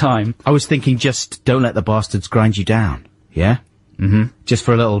bit more time. I was thinking just don't let the bastards grind you down, yeah? Mm-hmm. Just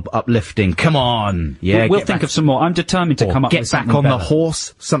for a little uplifting, come on! Yeah, We'll get think back- of some more. I'm determined to or come up get with back something on the better.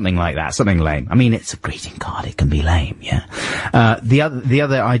 horse, something like that, something lame. I mean, it's a greeting card, it can be lame, yeah. The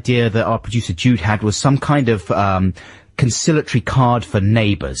other idea that our producer Jude had was some kind of, conciliatory card for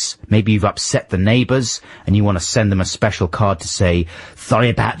neighbours. Maybe you've upset the neighbours and you want to send them a special card to say, sorry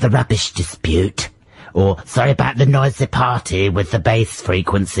about the rubbish dispute. Or, sorry about the noisy party with the bass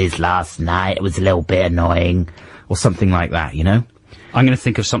frequencies last night. It was a little bit annoying. Or something like that, you know? I'm going to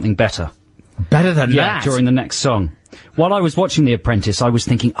think of something better. Better than Yeah, during the next song. While I was watching The Apprentice, I was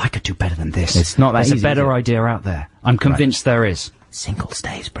thinking, I could do better than this. It's not that There's easy, a better is it? idea out there. I'm convinced there is. Singles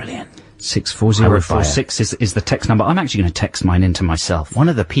Day is brilliant. 64046 is the text number. I'm actually going to text mine into myself. One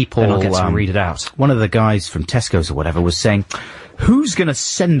of the people, Then I'll get to read it out. One of the guys from Tesco's or whatever was saying, who's going to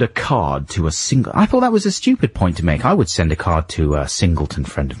send a card to a single... I thought that was a stupid point to make. I would send a card to a Singleton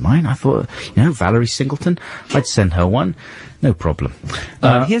friend of mine. I thought, you know, Valerie Singleton, I'd send her one. No problem.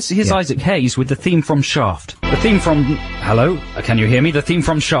 Here's Isaac Hayes with the theme from Shaft. The theme from... Hello? Can you hear me? The theme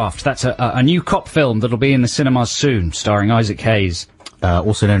from Shaft. That's a new cop film that'll be in the cinemas soon, starring Isaac Hayes.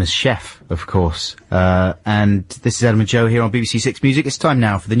 Also known as Chef, of course. And this is Adam and Joe here on BBC Six Music. It's time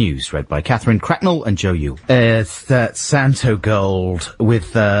now for the news, read by Catherine Cracknell and Joe Yule. It's that Santo Gold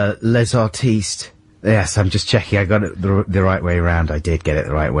with Les Artistes. Yes, I'm just checking. I got it the right way around. I did get it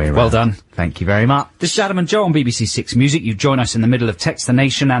the right way around. Well done. Thank you very much. This is Adam and Joe on BBC Six Music. You join us in the middle of Text the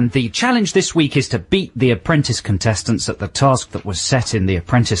Nation, and the challenge this week is to beat the Apprentice contestants at the task that was set in The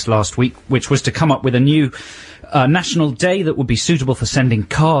Apprentice last week, which was to come up with a new national day that would be suitable for sending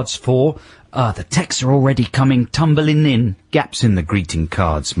cards for. The texts are already coming tumbling in. Gaps in the greeting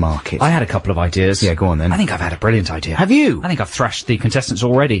cards market. I had a couple of ideas. Yeah, go on then. I think I've had a brilliant idea. Have you? I think I've thrashed the contestants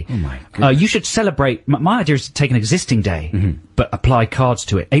already. Oh my goodness. You should celebrate... My idea is to take an existing day, Mm-hmm. but apply cards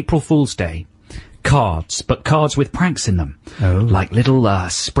to it. April Fool's Day. Cards, but cards with pranks in them. Oh. Like little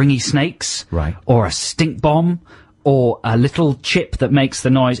springy snakes. Right. Or a stink bomb. Or a little chip that makes the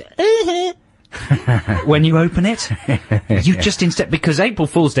noise... when you open it, you just instead, because April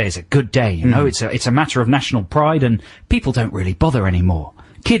Fool's Day is a good day, you know, it's a matter of national pride, and people don't really bother anymore.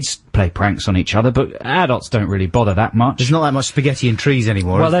 Kids play pranks on each other, but adults don't really bother that much. There's not that much spaghetti and trees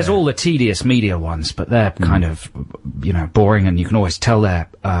anymore. Well, is there's there? all the tedious media ones, but they're kind of, you know, boring, and you can always tell they're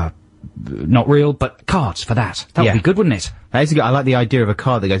not real, but cards for that. That would Yeah. be good, wouldn't it? That is good. I like the idea of a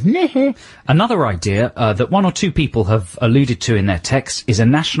card that goes, nah. Another idea that one or two people have alluded to in their texts is a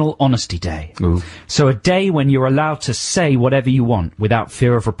National Honesty Day. Ooh. So a day when you're allowed to say whatever you want without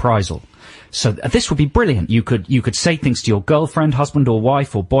fear of reprisal. So this would be brilliant. You could say things to your girlfriend, husband or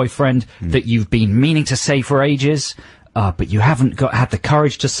wife or boyfriend that you've been meaning to say for ages, but you haven't had the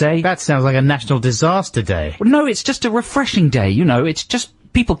courage to say. That sounds like a national disaster day. Well, no, it's just a refreshing day, you know, it's just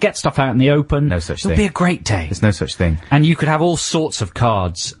people get stuff out in the open. No such It'll thing. be a great day. There's no such thing. And you could have all sorts of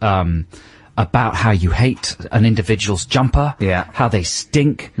cards, about how you hate an individual's jumper. Yeah. How they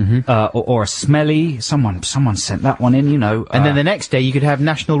stink, or a smelly. Someone sent that one in, you know. And then the next day you could have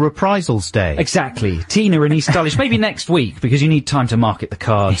National Reprisals Day. Exactly. Tina in East Dulwich. Maybe next week, because you need time to market the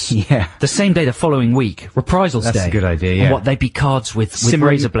cards. Yeah. The same day the following week. Reprisals That's Day. a good idea, And yeah. what, they'd be cards with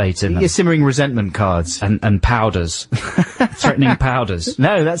razor blades in them. Yeah, simmering resentment cards. And powders. Threatening powders.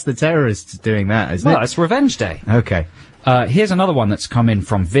 No, that's the terrorists doing that, isn't Well, it? it's Revenge Day. Okay. Here's another one that's come in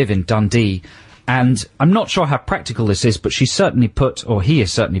from Viv in Dundee, and I'm not sure how practical this is, but he has certainly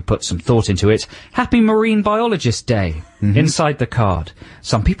put some thought into it. Happy Marine Biologist Day, inside the card.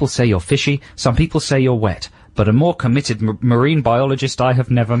 Some people say you're fishy, some people say you're wet, but a more committed marine biologist I have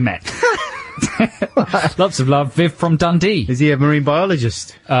never met. Lots of love, Viv from Dundee. Is he a marine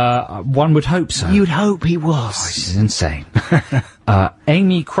biologist? One would hope so. You'd hope he This was. is insane.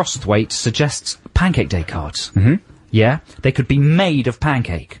 Amy Crosthwaite suggests Pancake Day cards. Yeah, they could be made of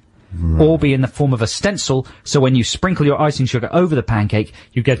pancake. Or be in the form of a stencil, so when you sprinkle your icing sugar over the pancake,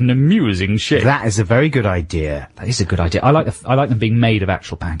 you get an amusing shape. That is a very good idea. That is a good idea. I like them being made of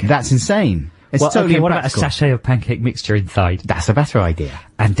actual pancake. That's insane. It's well, totally okay, what about a impractical. sachet of pancake mixture inside? That's a better idea.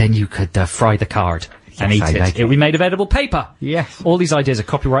 And then you could fry the card. and eat I it. like it. It'll be made of edible paper. Yes. All these ideas are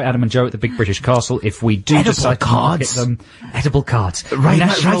copyright Adam and Joe at the Big British Castle. If we do Edible decide to market cards. them, edible cards. Right,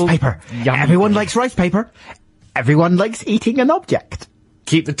 National rice paper. Yum. Everyone likes rice paper. Everyone likes eating an object.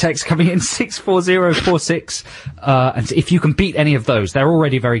 Keep the text coming in 64046. And if you can beat any of those, they're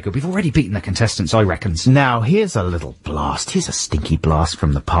already very good. We've already beaten the contestants, I reckon. Now, here's a little blast. Here's a stinky blast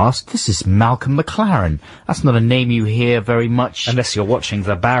from the past. This is Malcolm McLaren. That's not a name you hear very much. Unless you're watching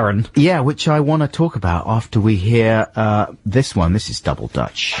The Baron. Yeah, which I want to talk about after we hear this one. This is Double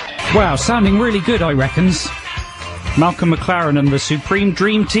Dutch. Wow, sounding really good, I reckons. Malcolm McLaren and the Supreme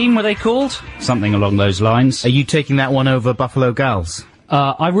Dream Team, were they called? Something along those lines. Are you taking that one over Buffalo Gals?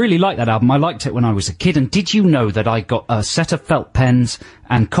 I really like that album. I liked it when I was a kid. And did you know that I got a set of felt pens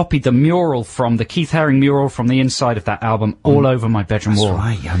and copied the mural from the Keith Haring mural from the inside of that album all over my bedroom wall?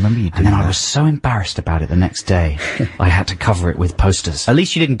 Right, I remember you doing And then that. I was so embarrassed about it the next day, I had to cover it with posters. At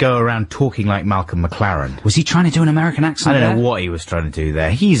least you didn't go around talking like Malcolm McLaren. Was he trying to do an American accent I don't know there? what he was trying to do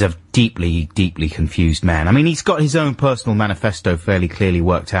there. He's a deeply, deeply confused man. I mean, he's got his own personal manifesto fairly clearly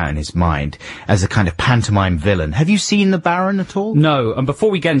worked out in his mind as a kind of pantomime villain. Have you seen The Baron at all? No, and before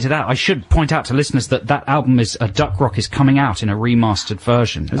we get into that, I should point out to listeners that that album is Duck Rock is coming out in a remastered version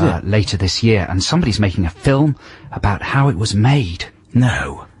later this year, and somebody's making a film about how it was made.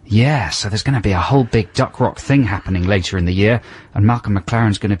 No. Yeah, so there's going to be a whole big Duck Rock thing happening later in the year, and Malcolm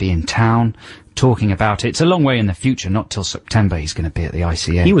McLaren's going to be in town talking about it. It's a long way in the future, not till September he's going to be at the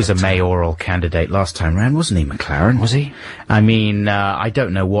ICA. He was a mayoral candidate last time round, wasn't he, McLaren? Was he? I mean, I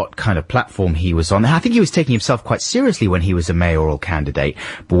don't know what kind of platform he was on. I think he was taking himself quite seriously when he was a mayoral candidate.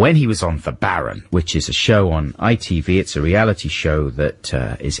 But when he was on The Baron, which is a show on ITV, it's a reality show that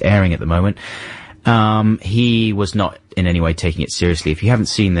is airing at the moment, he was not in any way taking it seriously. If you haven't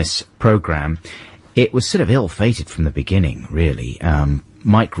seen this program, it was sort of ill-fated from the beginning, really.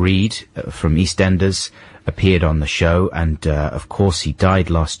 Mike Reed from EastEnders appeared on the show, and of course he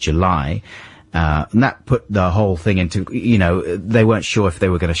died last July. And that put the whole thing into, you know, they weren't sure if they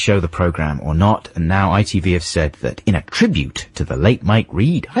were going to show the program or not. And now ITV have said that in a tribute to the late Mike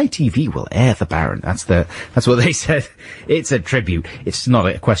Reed, ITV will air The Baron. That's what they said. It's a tribute. It's not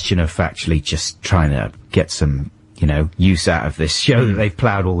a question of actually just trying to get some, you know, use out of this show that they've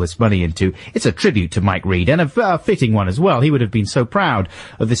ploughed all this money into. It's a tribute to Mike Reed, and a fitting one as well. He would have been so proud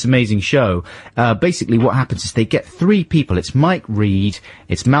of this amazing show. Basically what happens is they get three people. It's Mike Reed,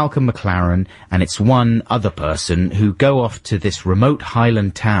 it's Malcolm McLaren, and it's one other person who go off to this remote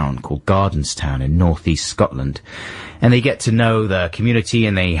Highland town called Gardenstown in northeast Scotland. And they get to know the community,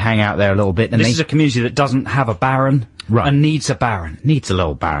 and they hang out there a little bit. And This is a community that doesn't have a baron. Right. And needs a baron. Needs a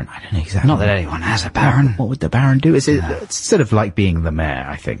little baron. I don't know exactly. Not that anyone has a baron. What would the baron do? It's sort of like being the mayor,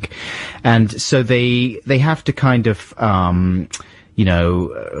 I think. And so they have to kind of, you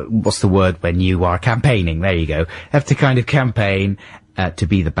know, what's the word when you are campaigning? There you go. Have to kind of campaign to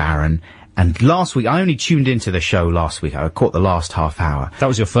be the baron. And last week, I only tuned into the show last week. I caught the last half hour. That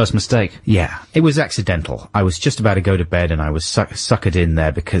was your first mistake. Yeah, it was accidental. I was just about to go to bed, and I was suckered in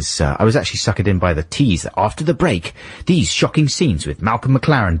there because I was actually suckered in by the tease that after the break, these shocking scenes with Malcolm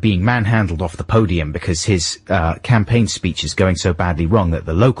McLaren being manhandled off the podium because his campaign speech is going so badly wrong that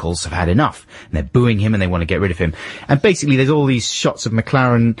the locals have had enough, and they're booing him and they want to get rid of him. And basically, there's all these shots of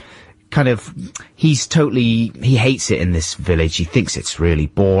McLaren kind of, he hates it in this village. He thinks it's really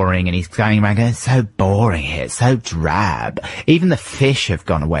boring, and he's going around going, it's so boring here, it's so drab. Even the fish have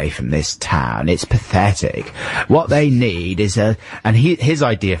gone away from this town. It's pathetic. What they need is his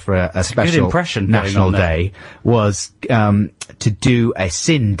idea for a special national day was, to do a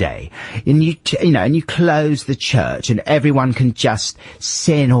sin day. And you close the church, and everyone can just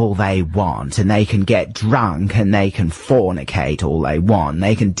sin all they want, and they can get drunk, and they can fornicate all they want.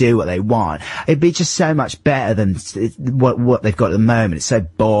 They can do what they want. It'd be just so much better than what they've got at the moment. It's so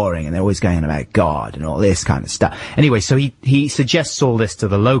boring, and they're always going on about God and all this kind of stuff. Anyway, so he suggests all this to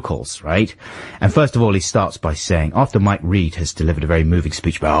the locals, right? And first of all, he starts by saying, after Mike Reed has delivered a very moving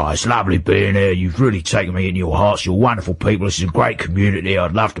speech about, oh, it's lovely being here, you've really taken me in your hearts, you're wonderful people, this is a great community,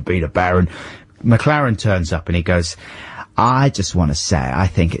 I'd love to be the Baron. McLaren turns up and he goes, I just want to say, I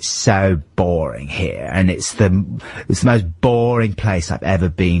think it's so boring here, and it's the most boring place I've ever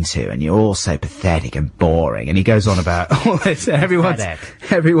been to, and you're all so pathetic and boring. And he goes on about all this.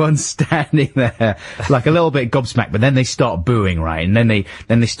 Everyone's standing there like a little bit gobsmacked, but then they start booing, right? And then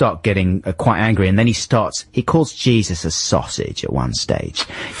they start getting quite angry, and then he calls Jesus a sausage at one stage.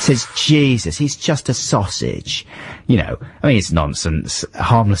 He says, Jesus, he's just a sausage. You know, I mean, it's nonsense,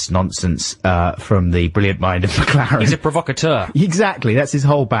 harmless nonsense, from the brilliant mind of McLaren. He's a provocateur. Exactly, that's his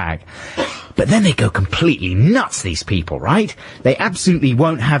whole bag. But then they go completely nuts, these people, right? They absolutely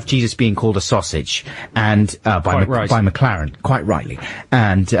won't have Jesus being called a sausage, and by McLaren, quite rightly,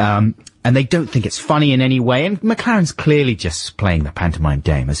 and they don't think it's funny in any way. And McLaren's clearly just playing the pantomime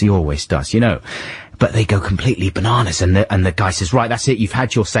dame, as he always does, you know. But they go completely bananas, and the guy says, right, that's it, you've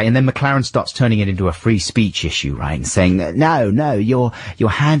had your say. And then McLaren starts turning it into a free speech issue, right? And saying, no, you're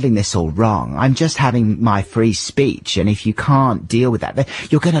handling this all wrong. I'm just having my free speech. And if you can't deal with that, then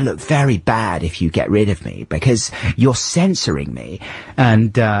you're going to look very bad if you get rid of me, because you're censoring me.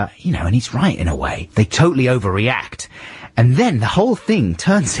 And, and he's right in a way. They totally overreact. And then the whole thing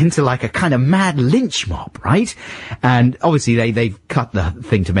turns into like a kind of mad lynch mob, right? And obviously they've cut the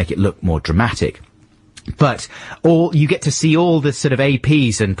thing to make it look more dramatic. But you get to see all the sort of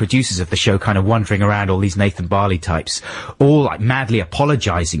APs and producers of the show kind of wandering around, all these Nathan Barley types, all like madly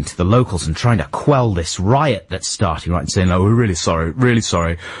apologizing to the locals and trying to quell this riot that's starting, right? And saying, oh, we're really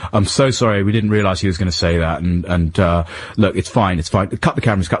sorry. I'm so sorry. We didn't realize he was going to say that. And look, it's fine. Cut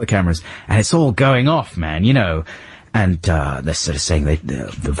the cameras. And it's all going off, man, you know. And they're sort of saying, the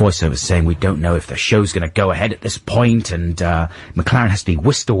voiceover's saying, we don't know if the show's going to go ahead at this point, and McLaren has to be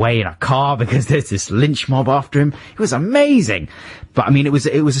whisked away in a car because there's this lynch mob after him. It was amazing. But, I mean, it was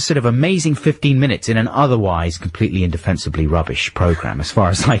a sort of amazing 15 minutes in an otherwise completely indefensibly rubbish program, as far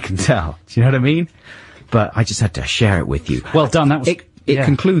as I can tell. Do you know what I mean? But I just had to share it with you. Well done. That was... It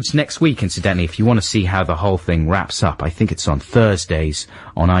concludes next week, incidentally, if you want to see how the whole thing wraps up. I think it's on Thursdays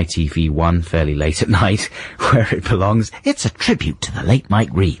on ITV1, fairly late at night, where it belongs. It's a tribute to the late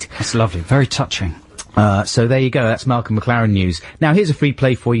Mike Reid. That's lovely. Very touching. So there you go. That's Malcolm McLaren news. Now, here's a free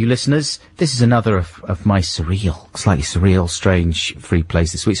play for you listeners. This is another of my slightly surreal, strange free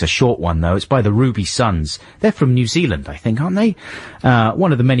plays this week. It's a short one, though. It's by the Ruby Sons. They're from New Zealand, I think, aren't they?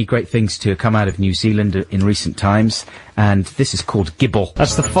 One of the many great things to come out of New Zealand in recent times. And this is called Gibble.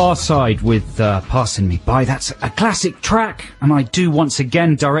 That's the Far Side with Passing Me By. That's a classic track. And I do once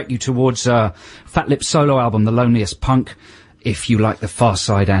again direct you towards Fat Lip's solo album, The Loneliest Punk, if you like the Far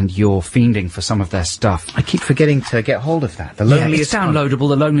Side and you're fiending for some of their stuff. I keep forgetting to get hold of that. The Loneliest Punk. It's downloadable,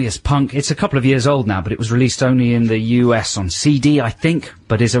 The Loneliest Punk. It's a couple of years old now, but it was released only in the US on CD, I think,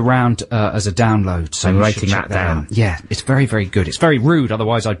 but is around as a download. So I'm writing that down. Yeah, it's very, very good. It's very rude,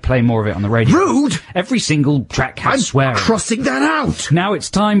 otherwise I'd play more of it on the radio. Rude? Every single track has swearing. I'm crossing that out! Now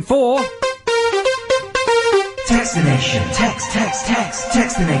it's time for... Text the nation.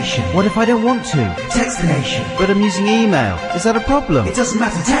 Text the nation. What if I don't want to? Text the nation. But I'm using email. Is that a problem? It doesn't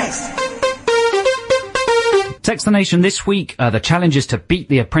matter, text. Text the Nation this week. The challenge is to beat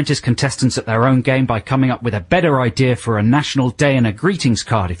the Apprentice contestants at their own game by coming up with a better idea for a national day and a greetings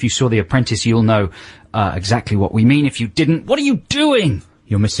card. If you saw The Apprentice, you'll know exactly what we mean. If you didn't, what are you doing?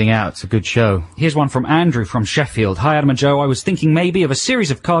 You're missing out. It's a good show. Here's one from Andrew from Sheffield. Hi, Adam and Joe. I was thinking maybe of a series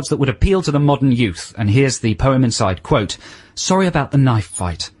of cards that would appeal to the modern youth. And here's the poem inside. Quote, sorry about the knife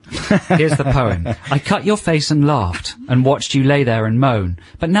fight. Here's the poem. I cut your face and laughed and watched you lay there and moan.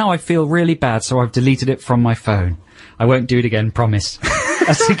 But now I feel really bad, so I've deleted it from my phone. I won't do it again, promise.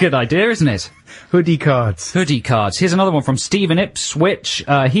 That's a good idea, isn't it? Hoodie cards. Hoodie cards. Here's another one from Stephen Ipswich.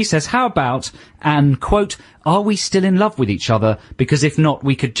 He says, how about, and quote, are we still in love with each other? Because if not,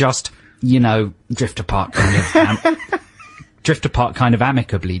 we could just, drift apart kind of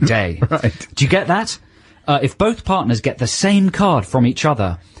amicably day. Right. Do you get that? If both partners get the same card from each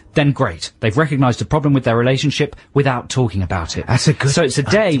other, then great. They've recognised a problem with their relationship without talking about it. That's a good So it's a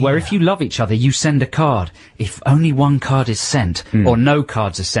day where if you love each other, you send a card. If only one card is sent, or no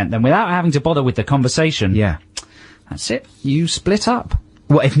cards are sent, then without having to bother with the conversation, that's it. You split up.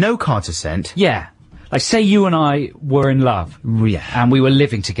 Well, if no cards are sent? Yeah. Like, say you and I were in love. Yeah. And we were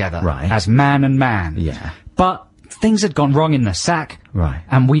living together. Right. As man and man. Yeah. But things had gone wrong in the sack. Right.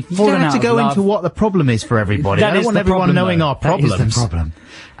 And we'd fallen out of love. You don't have to go into what the problem is for everybody. That I don't want everyone knowing our problems. That is the problem.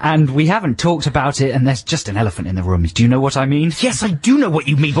 And we haven't talked about it, and there's just an elephant in the room. Do you know what I mean? Yes, I do know what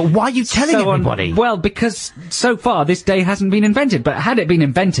you mean, but why are you telling everybody? Well, because so far this day hasn't been invented. But had it been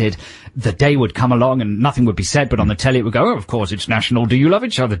invented, the day would come along and nothing would be said, but on the telly it would go, oh, of course, it's National Do You Love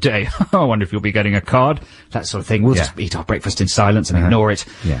Each Other Day. I wonder if you'll be getting a card. That sort of thing. We'll just eat our breakfast in silence and ignore it.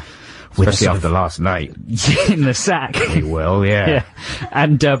 Yeah. Especially after last night. In the sack. We will, yeah.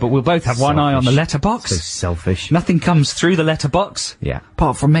 And, but we'll both have one eye on the letterbox. So selfish. Nothing comes through the letterbox. Yeah.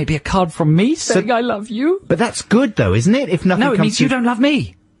 Apart from maybe a card from me saying I love you. But that's good though, isn't it? If nothing No, it comes means you don't love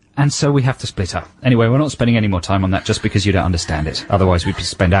me. And so we have to split up. Anyway, we're not spending any more time on that just because you don't understand it. Otherwise, we'd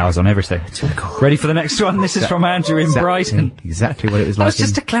spend hours on everything. Ready for the next one? This is from Andrew in Brighton. Exactly what it was like. That's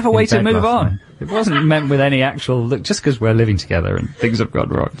just a clever way to move on. It wasn't meant with any actual look, just because we're living together and things have gone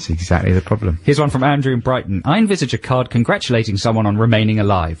wrong. That's exactly the problem. Here's one from Andrew in Brighton. I envisage a card congratulating someone on remaining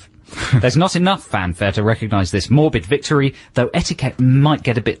alive. There's not enough fanfare to recognise this morbid victory, though etiquette might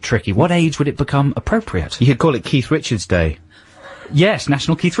get a bit tricky. What age would it become appropriate? You could call it Keith Richards Day. Yes,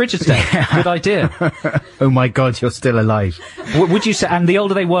 National Keith Richards Day. Good idea. Oh my God, you're still alive. Would you say, and the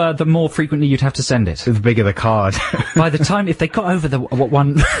older they were, the more frequently you'd have to send it? The bigger the card. By the time, if they got over the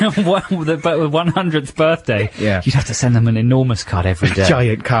 100th birthday, you'd have to send them an enormous card every day.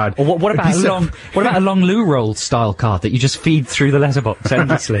 Giant card. Or what about a long loo roll style card that you just feed through the letterbox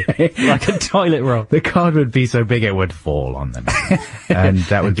endlessly? Like a toilet roll. The card would be so big it would fall on them. And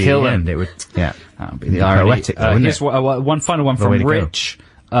that would be the end. It would, that would be the irony. Poetic, though, wouldn't here's one final one from Rich.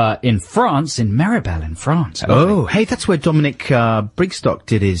 In France, in Maribel in France. Oh, hey, that's where Dominic Brigstock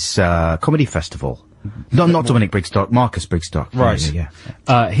did his comedy festival. No, not Dominic Brigstock, Marcus Brigstock. Right.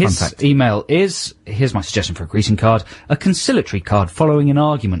 His email is, here's my suggestion for a greeting card, a conciliatory card following an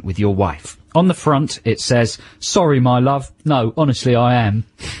argument with your wife. On the front, it says, sorry, my love. No, honestly, I am.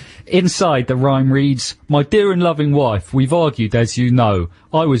 Inside, the rhyme reads, my dear and loving wife, we've argued, as you know.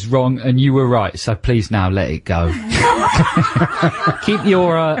 I was wrong and you were right, so please now let it go. Keep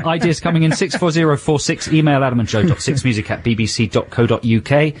your ideas coming in 64046, email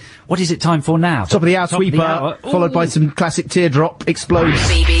adamandjoe.6music@bbc.co.uk. What is it time for now? Top of the hour sweeper, followed by some classic teardrop explodes.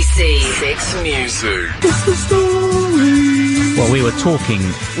 BBC 6 Music. It's the story. Well,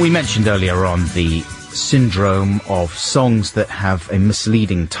 we mentioned earlier on the syndrome of songs that have a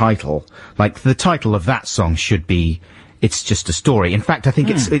misleading title. Like, the title of that song should be It's Just a Story. In fact, I think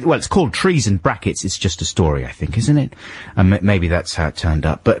it's called Treason brackets, It's Just a Story, I think, isn't it? Maybe that's how it turned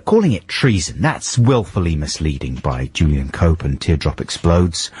up. But calling it treason, that's willfully misleading by Julian Cope and Teardrop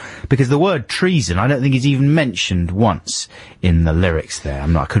Explodes. Because the word treason, I don't think is even mentioned once in the lyrics there.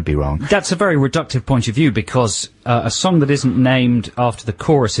 I could be wrong. That's a very reductive point of view, because a song that isn't named after the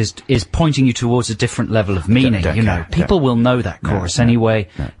chorus is pointing you towards a different level of meaning. People will know that chorus anyway.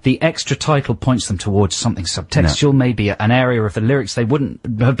 The extra title points them towards something subtextual, maybe an area of the lyrics they wouldn't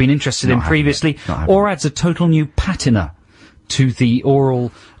have been interested in previously, or adds a total new patina to the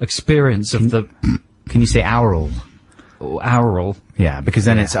oral experience of the... Can you say aural? Aural. Yeah, because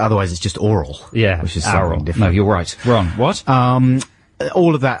then otherwise it's just oral. Yeah, which is aural. something different. No, you're right. Wrong. What?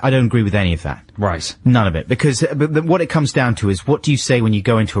 All of that, I don't agree with any of that. Right. None of it. Because what it comes down to is, what do you say when you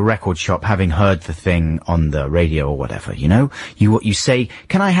go into a record shop having heard the thing on the radio or whatever, you know? You say,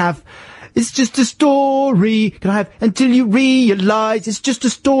 can I have... It's just a story. Can I have until you realise it's just a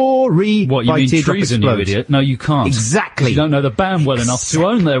story? What, you mean treason, you idiot? No, you can't. Exactly. You don't know the band well enough to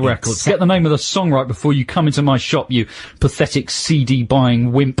own their records. Get the name of the song right before you come into my shop, you pathetic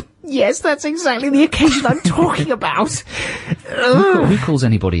CD-buying wimp. Yes, that's exactly the occasion I'm talking about. Who calls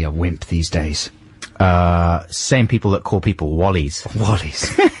anybody a wimp these days? Same people that call people wallies.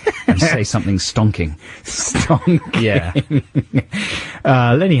 Wallies. And say something stonking. Stonking. Yeah.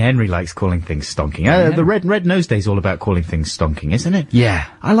 Lenny Henry likes calling things stonking. The Red Nose Day's all about calling things stonking, isn't it? Yeah.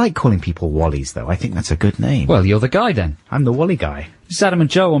 I like calling people wallies, though. I think that's a good name. Well, you're the guy, then. I'm the wally guy. This is Adam and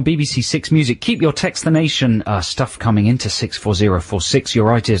Joe on BBC 6 Music. Keep your Text the Nation stuff coming into 64046.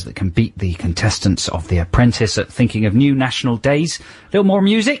 Your ideas that can beat the contestants of The Apprentice at thinking of new national days. A little more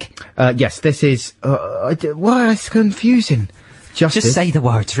music? Yes, this is... why, it's confusing. Justice. Just say the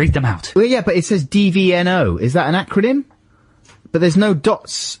words, read them out. Well, yeah, but it says DVNO. Is that an acronym? But there's no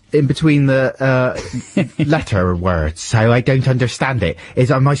dots in between the letter words, so I don't understand it.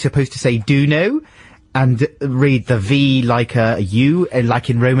 Am I supposed to say do know and read the V like a U, like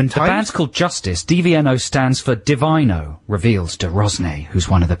in Roman times? The band's called Justice. DVNO stands for Divino, reveals de Rosnay, who's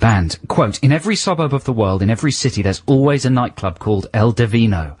one of the band. Quote, in every suburb of the world, in every city, there's always a nightclub called El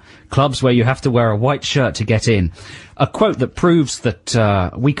Divino. Clubs where you have to wear a white shirt to get in. A quote that proves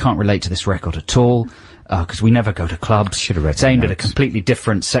that we can't relate to this record at all, because we never go to clubs. Should have read It's aimed at a completely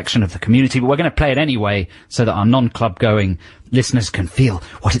different section of the community, but we're going to play it anyway so that our non-club going listeners can feel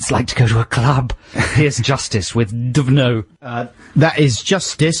what it's like to go to a club. Here's Justice with Divino. That is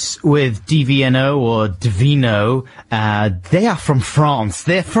Justice with DVNO or Divino. They are from France.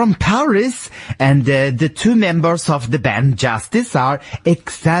 They're from Paris. And the two members of the band Justice are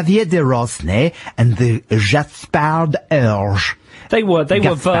Xavier de Rosnay and the Gaspard Urge. They were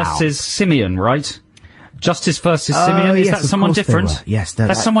versus Simeon, right? Justice versus Simeon. Is that someone different? Yes,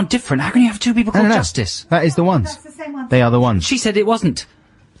 that's someone different. How can you have two people called Justice? That is the ones. That's the same one. They are the ones. She said it wasn't.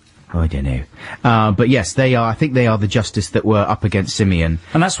 I don't know. But yes, they are. I think they are the justice that were up against Simeon.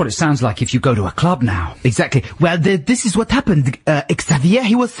 And that's what it sounds like if you go to a club now. Exactly. Well, this is what happened. Xavier,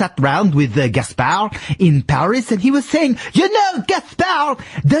 he was sat round with Gaspard in Paris, and he was saying, you know, Gaspard,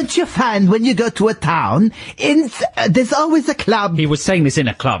 don't you find when you go to a town, there's always a club. He was saying this in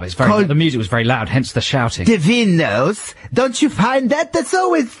a club. It's very, the music was very loud, hence the shouting. Divinos. Don't you find that? That's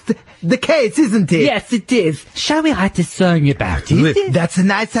always the case, isn't it? Yes, it is. Shall we write a song about it? That's a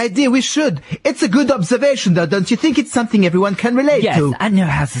nice idea. We should. It's a good observation, though. Don't you think it's something everyone can relate Yes, to? I know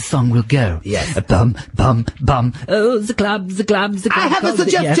how the song will go. Yes. Bum, bum, bum. Oh, the club, the club, the club. I have a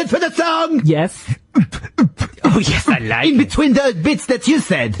suggestion for the song! Yes. Oh, yes, I like In it. between those bits that you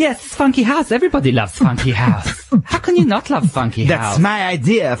said. Yes, funky house. Everybody loves funky house. How can you not love funky house? That's my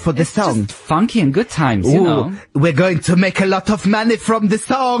idea for the song. Just funky and good times, you know. We're going to make a lot of money from the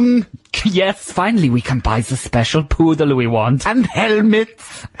song. Yes, finally we can buy the special poodle we want. And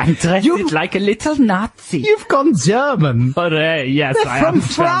helmets. And dress it like a little Nazi. You've gone German. Hooray, yes, We're I from am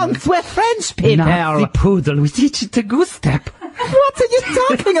France. We're French people. Nazi poodle, we teach it to goose-step. What are you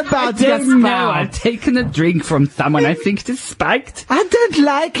talking about, I don't Gaspard? know, I've taken a drink from someone I think it is spiked. I don't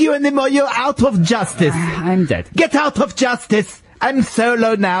like you anymore. You're out of justice. I'm dead. Get out of justice. I'm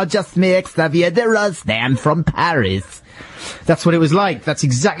solo now, just me, Xavier de Rosnan from Paris. That's what it was like. That's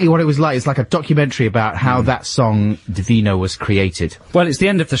exactly what it was like. It's like a documentary about how that song, Divino, was created. Well, it's the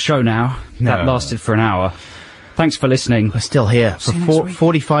end of the show now. That lasted for an hour. Thanks for listening. We're still here for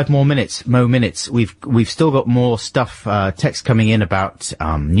 45 more minutes. We've still got more stuff, text coming in about,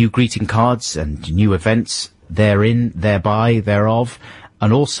 new greeting cards and new events therein, thereby, thereof.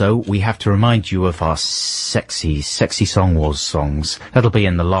 And also, we have to remind you of our sexy Song Wars songs. That'll be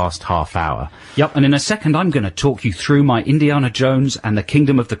in the last half hour. Yep, and in a second I'm going to talk you through my Indiana Jones and the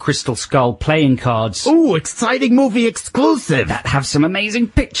Kingdom of the Crystal Skull playing cards. Ooh, exciting movie exclusive. That have some amazing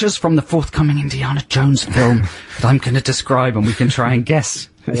pictures from the forthcoming Indiana Jones film that I'm going to describe, and we can try and guess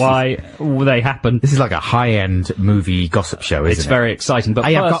why they happen. This is like a high-end movie gossip show, isn't it? It's very exciting, but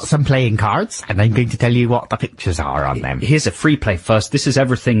I have got first, some playing cards, and I'm going to tell you what the pictures are on them. here's a free play first. This is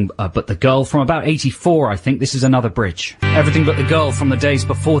Everything But the Girl from about 84, I think. This is another bridge. Everything But the Girl from the days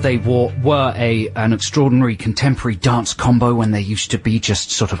before they were an extraordinary contemporary dance combo when they used to be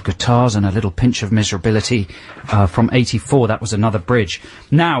just sort of guitars and a little pinch of miserability. From 84, that was another bridge.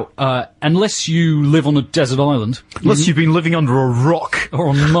 Now, unless you live on a desert island, Unless you've been living under a rock.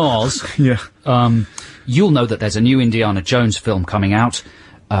 or on Mars, Yeah. you'll know that there's a new Indiana Jones film coming out.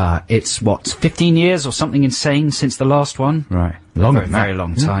 It's 15 years or something insane since the last one? Right. Longer than that. Very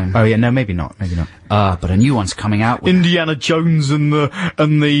long time. Oh yeah, no, maybe not. But a new one's coming out. Indiana Jones and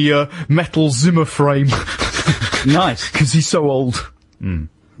the metal Zimmer frame. Nice. Because he's so old.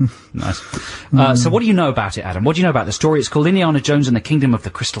 Nice. So what do you know about it, Adam? What do you know about the story? It's called Indiana Jones and the Kingdom of the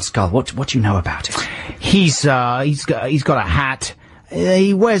Crystal Skull. What do you know about it? He's got a hat.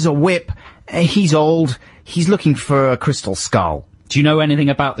 He wears a whip. He's old. He's looking for a crystal skull. Do you know anything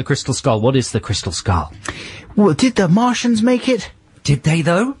about the Crystal Skull? What is the Crystal Skull? Well, did the Martians make it? Did they,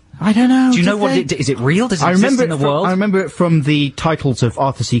 though? I don't know. Do you know Did what they? is it real? Does it I exist remember in the it from, world? I remember it from the titles of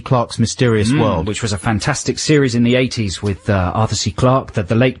Arthur C. Clarke's Mysterious World. Which was a fantastic series in the 80s with Arthur C. Clarke,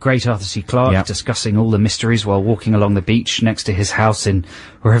 the late great Arthur C. Clarke, Yep. discussing all the mysteries while walking along the beach next to his house in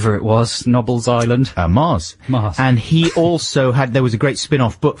wherever it was, Nobles Island. Mars. Mars. And he also there was a great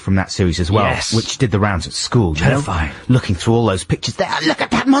spin-off book from that series as well, Yes. which did the rounds at school. you know? Terrifying. Looking through all those pictures there. Look at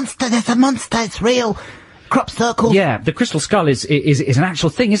that monster. There's a monster. It's real. Crop circle. Yeah, the Crystal Skull is an actual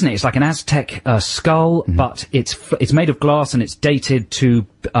thing, isn't it? It's like an Aztec skull, but it's made of glass and it's dated to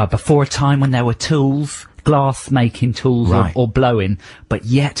before a time when there were tools, glass making tools Right. or blowing, but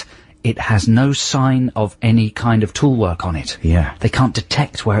yet it has no sign of any kind of tool work on it. Yeah. They can't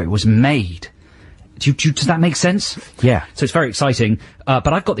detect where it was made. Does that make sense? Yeah. So it's very exciting. But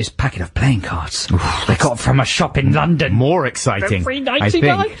I've got this packet of playing cards. They got from a shop in London. More exciting. They're I $3.99.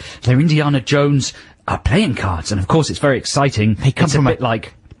 think. They're Indiana Jones playing cards, and of course it's very exciting. They come it's from a a- bit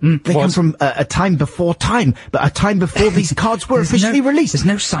like They come from a time before time, but a time before these cards were officially released. There's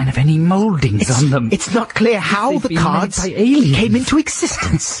no sign of any mouldings on them. It's not clear how They've the been made cards by aliens. came into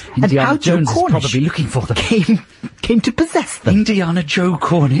existence and Indiana how Jones Joe is Cornish probably looking for them. came to possess them. Indiana Joe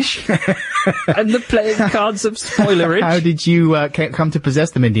Cornish and the playing cards of spoilerage. How did you come to possess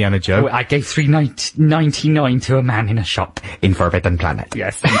them, Indiana Joe? I gave $3.99 to a man in a shop. In Forbidden Planet.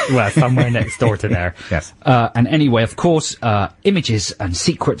 Yes, well, somewhere next door to there. Yes. And anyway, of course, images and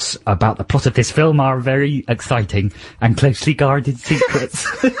secrets about the plot of this film are very exciting and closely guarded secrets.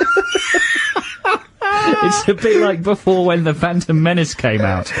 It's a bit like before when the Phantom Menace came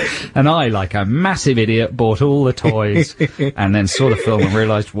out, and I, like a massive idiot, bought all the toys, and then saw the film and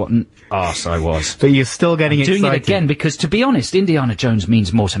realised what an arse I was. But you're still getting excited. Doing it again because, to be honest, Indiana Jones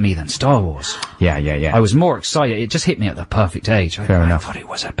means more to me than Star Wars. Yeah. I was more excited. It just hit me at the perfect age. Fair enough. I thought it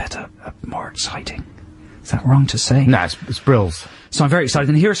was more exciting. Is that wrong to say? No, it's brills. So I'm very excited.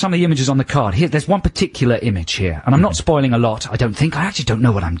 And here are some of the images on the card. There's one particular image here, and I'm not spoiling a lot. I don't think. I actually don't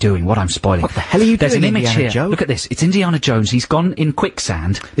know what I'm doing, what I'm spoiling. What the hell are you There's doing, an image Indiana here. Joe? Look at this. It's Indiana Jones. He's gone in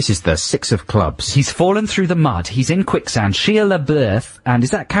quicksand. This is the 6 of clubs. He's fallen through the mud. He's in quicksand. Shia LaBeouf, and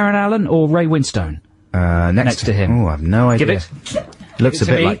is that Karen Allen or Ray Winstone? Next to him. Oh, I have no idea. Give it. Looks a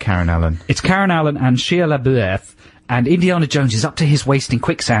bit like Karen Allen. It's Karen Allen and Shia LaBeouf. And Indiana Jones is up to his waist in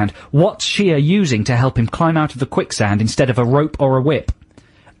quicksand. What's Shia using to help him climb out of the quicksand instead of a rope or a whip?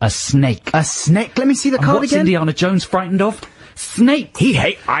 A snake. A snake? Let me see the card what's again. Indiana Jones frightened of? Snakes.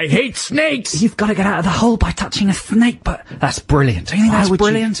 I hate snakes. You've got to get out of the hole by touching a snake, but that's brilliant. Don't you think that's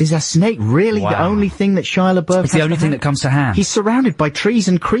brilliant? Is a snake really the only thing that Shia LaBeouf It's the only thing that comes to hand. He's surrounded by trees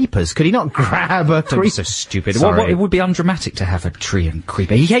and creepers. Could he not grab a creeper? So stupid. Sorry. Well, it would be undramatic to have a tree and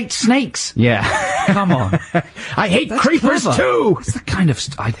creeper. He hates snakes. Yeah. Come on. I hate That's creepers clever. too. It's the kind of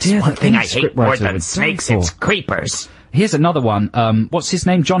idea One that thing any I hate more scriptwriter than would snakes, go it's for. creepers. Here's another one. What's his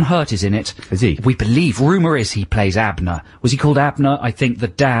name? John Hurt is in it. Is he? We believe. Rumour is he plays Abner. Was he called Abner? I think the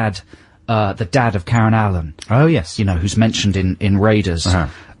dad of Karen Allen. Oh, yes. You know, who's mentioned in Raiders.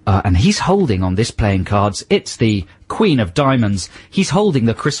 And he's holding on this playing cards. It's the Queen of Diamonds. He's holding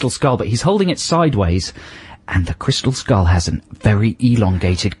the crystal skull, but he's holding it sideways. And the crystal skull has a very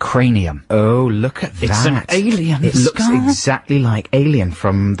elongated cranium. Oh, look at that. It's an alien It looks skull. exactly like Alien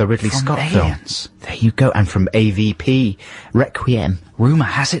from the Ridley Scott Aliens. film. There you go. And from AVP, Requiem. Rumour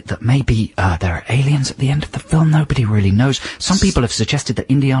has it that maybe there are aliens at the end of the film. Nobody really knows. Some people have suggested that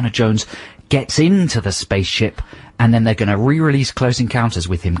Indiana Jones gets into the spaceship and then they're going to re-release Close Encounters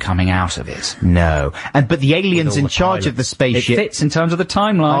with him coming out of it. No. But the aliens in charge of the It spaceship fits in terms of the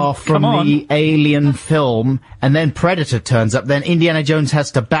timeline. are from Come on. the Alien film, and then Predator turns up. Then Indiana Jones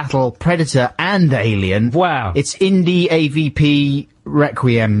has to battle Predator and Alien. Wow. It's Indie AVP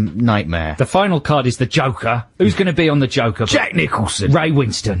Requiem Nightmare. The final card is the Joker. Who's going to be on the Joker? Jack Nicholson. Ray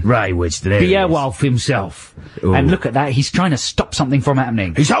Winstone. Ray Winston. The Airwolf himself. Ooh. And look at that. He's trying to stop something from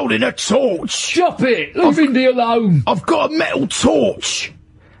happening. He's holding a torch. Stop it! Leave Indy alone! I've got a metal torch.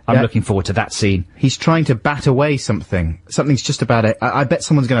 I'm looking forward to that scene. He's trying to bat away something. Something's just about it. I bet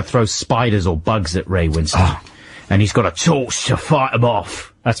someone's going to throw spiders or bugs at Ray Winston. And he's got a torch to fight them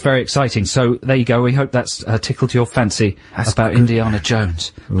off. That's very exciting. So there you go. We hope that's tickled your fancy about Indiana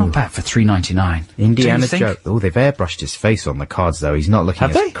Jones. Not bad for $3.99. Indiana Jones. Oh, they've airbrushed his face on the cards, though. He's not looking Have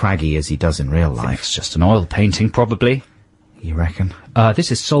as they? craggy as he does in real life. It's just an oil painting, probably. You reckon?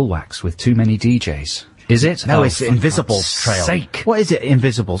 This is Soul Wax with Too Many DJs. Is it? No, Oh, it's for Invisible's God's trail. sake. What is it,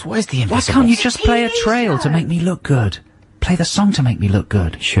 Invisibles? What is the Invisibles? Why can't you just play a trail to make me look good? Play the song to make me look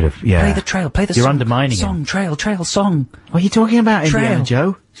good. Should have, yeah. Play the trail, play the You're song. undermining song, him. trail, song. What are you talking about, Trail. Indiana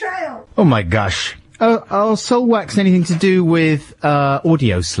Joe? Trail. Oh my gosh. Are Soul Wax anything to do with,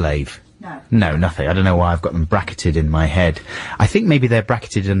 Audio Slave? No, nothing. I don't know why I've got them bracketed in my head. I think maybe they're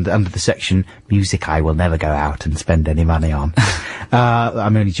bracketed under the section music I will never go out and spend any money on.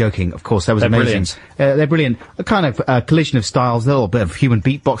 I'm only joking. Of course, that was They're amazing. brilliant. They're brilliant. A kind of collision of styles. A little bit of human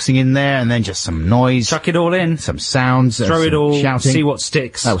beatboxing in there, and then just some noise, Chuck it all in. some sounds, Throw some it all. shouting. See what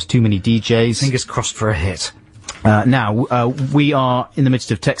sticks. That was Too Many DJs. Fingers crossed for a hit. Now, we are in the midst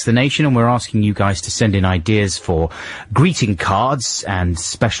of Text the Nation, and we're asking you guys to send in ideas for greeting cards and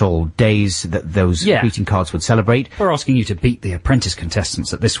special days that those greeting cards would celebrate. We're asking you to beat the apprentice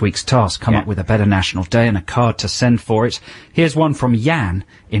contestants at this week's task. Come up with a better national day and a card to send for it. Here's one from Jan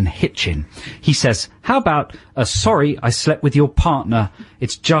in Hitchin. He says, how about a sorry I slept with your partner.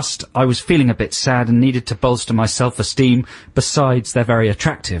 It's just I was feeling a bit sad and needed to bolster my self-esteem. Besides, they're very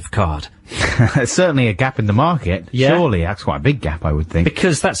attractive card. There's certainly a gap in the market. Yeah. Surely, that's quite a big gap, I would think.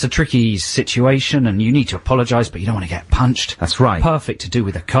 Because that's a tricky situation and you need to apologise, but you don't want to get punched. That's right. Perfect to do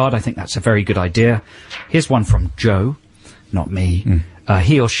with a card. I think that's a very good idea. Here's one from Joe, not me.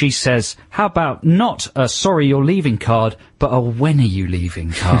 He or she says, how about not a sorry you're leaving card, but a when are you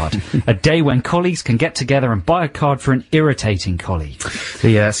leaving card? A day when colleagues can get together and buy a card for an irritating colleague.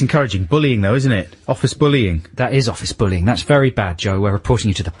 Yeah, that's encouraging. Bullying, though, isn't it? Office bullying. That is office bullying. That's very bad, Joe. We're reporting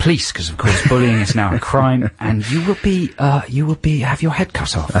you to the police because, of course, bullying is now a crime, and you will have your head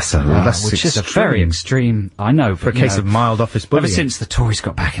cut off. That's which is a extreme. very extreme. I know, For a case of mild office bullying. Ever since the Tories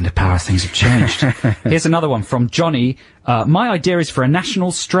got back into power, things have changed. Here's another one from Johnny. My idea is for a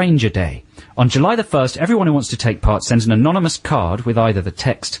National Stranger Day. On July the 1st, everyone who wants to take part sends an anonymous card with either the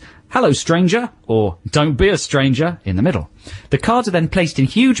text, hello stranger, or don't be a stranger in the middle. The cards are then placed in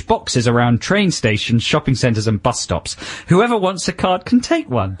huge boxes around train stations, shopping centres and bus stops. Whoever wants a card can take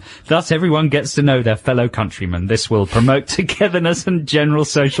one. Thus everyone gets to know their fellow countrymen. This will promote togetherness and general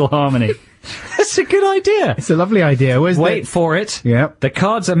social harmony. That's a good idea. It's a lovely idea. Wait for it. Yep. The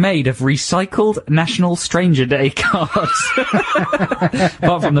cards are made of recycled National Stranger Day cards.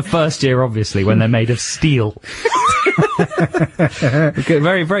 Apart from the first year, obviously, when they're made of steel. Good,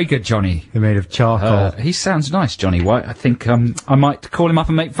 very, very good, Johnny. They're made of charcoal. He sounds nice, Johnny White. I think I might call him up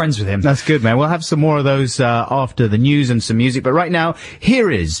and make friends with him. That's good, man. We'll have some more of those after the news and some music. But right now,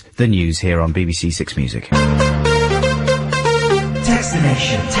 here is the news here on BBC Six Music. Text the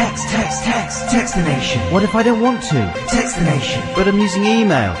nation. Text the nation. What if I don't want to? Text the nation. But I'm using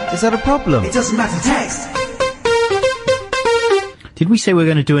email. Is that a problem? It doesn't matter, text. Did we say we're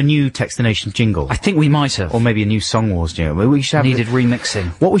going to do a new Text the Nation jingle? I think we might have. Or maybe a new Song Wars jingle. We should have Needed remixing.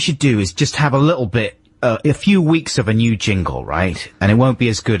 What we should do is just have a little bit, a few weeks of a new jingle, right? And it won't be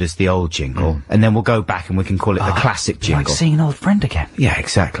as good as the old jingle. And then we'll go back and we can call it the classic jingle. Like seeing an old friend again. Yeah,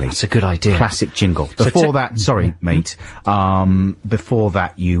 exactly. That's a good idea. Classic jingle. Before that, sorry, mate. Before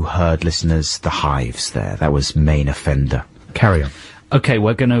that, you heard, listeners, The Hives there. That was Main Offender. Carry on. Okay,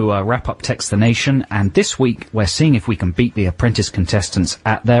 we're going to wrap up Text the Nation, and this week we're seeing if we can beat the Apprentice contestants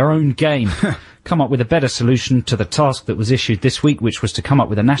at their own game. Come up with a better solution to the task that was issued this week, which was to come up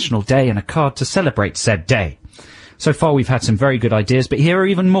with a national day and a card to celebrate said day. So far we've had some very good ideas, but here are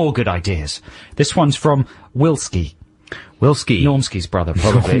even more good ideas. This one's from Wilski. Normski's brother,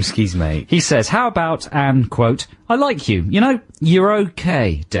 probably. Normski's mate. He says, how about an, quote, I like you, you know, you're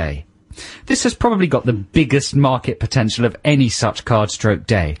okay day. This has probably got the biggest market potential of any such card stroke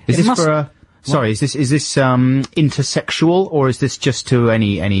day. Is this for a... Sorry, is this intersexual, or is this just to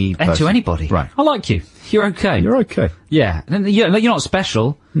any person? To anybody. Right. I like you. You're okay. You're okay. Yeah. You're not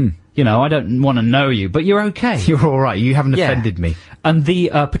special. You know, I don't want to know you, but you're okay. You're all right. You haven't offended me. And the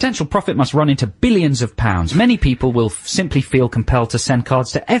potential profit must run into billions of pounds. Many people will simply feel compelled to send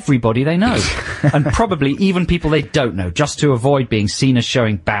cards to everybody they know. And probably even people they don't know, just to avoid being seen as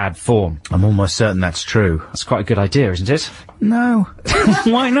showing bad form. I'm almost certain that's true. That's quite a good idea, isn't it? No.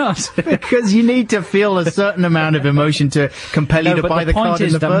 Why not? Because you need to feel a certain amount of emotion to compel you to buy the card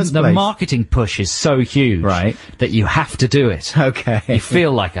in the first place. The marketing push is so huge, right, that you have to do it. Okay. You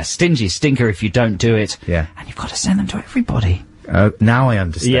feel like a stingy stinker if you don't do it. Yeah. And you've got to send them to everybody. Now I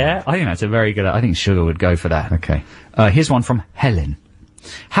understand. Yeah, I think that's a very good... I think Sugar would go for that. Okay. Here's one from Helen.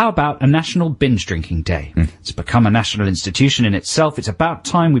 How about a national binge drinking day? It's become a national institution in itself. It's about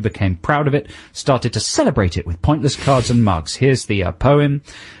time we became proud of it, started to celebrate it with pointless cards and mugs. Here's the poem.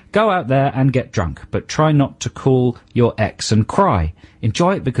 Go out there and get drunk, but try not to call your ex and cry.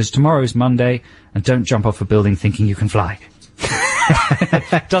 Enjoy it because tomorrow's Monday, and don't jump off a building thinking you can fly.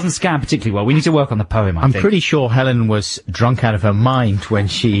 Doesn't scan particularly well. We need to work on the poem, I think. I'm pretty sure Helen was drunk out of her mind when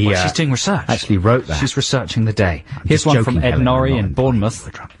she... Well, she's doing research. Actually wrote that. She's researching the day. Here's one from Ed Norrie in Bournemouth.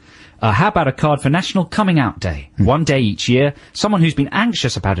 How about a card for National Coming Out Day? One day each year, someone who's been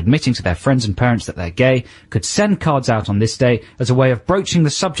anxious about admitting to their friends and parents that they're gay could send cards out on this day as a way of broaching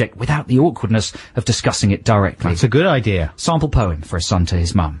the subject without the awkwardness of discussing it directly. That's a good idea. Sample poem for a son to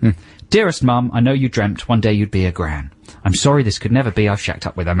his mum. Dearest mum, I know you dreamt one day you'd be a gran. I'm sorry this could never be. I've shacked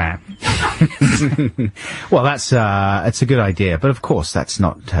up with a man. Well, that's a good idea, but of course that's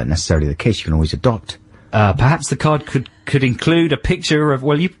not necessarily the case. You can always adopt. Perhaps the card could include a picture of...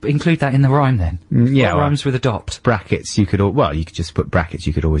 Well, you include that in the rhyme then. Yeah. What rhymes with adopt? Brackets. You could just put brackets.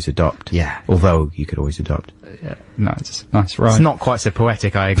 You could always adopt. Yeah. Although you could always adopt. Nice rhyme. It's not quite so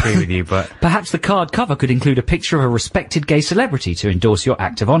poetic, I agree with you, but... Perhaps the card cover could include a picture of a respected gay celebrity to endorse your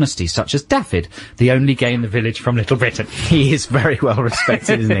act of honesty, such as Daffyd, the only gay in the village from Little Britain. He is very well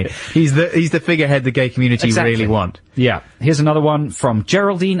respected, isn't he? He's the figurehead the gay community really want. Yeah. Here's another one from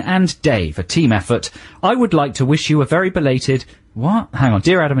Geraldine and Dave, a team effort. I would like to wish you a very belated... What? Hang on.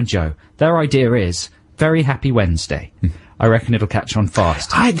 Dear Adam and Joe, their idea is very happy Wednesday. I reckon it'll catch on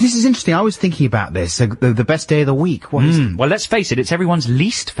fast. This is interesting. I was thinking about this. The best day of the week. What is it? Well, let's face it, it's everyone's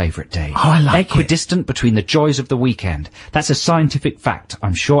least favourite day. Oh, I like it. Equidistant between the joys of the weekend. That's a scientific fact.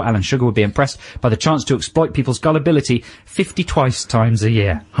 I'm sure Alan Sugar would be impressed by the chance to exploit people's gullibility 50 times a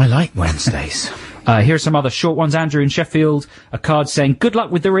year. I like Wednesdays. Here are some other short ones. Andrew in Sheffield, a card saying, good luck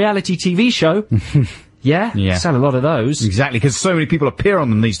with the reality TV show. Yeah? Sell a lot of those. Exactly, because so many people appear on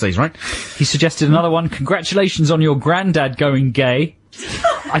them these days, right? He suggested another one. Congratulations on your granddad going gay.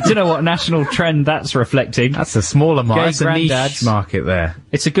 I don't know what national trend that's reflecting. That's a smaller market. That's a niche market there.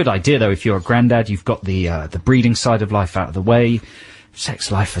 It's a good idea, though. If you're a granddad, you've got the breeding side of life out of the way.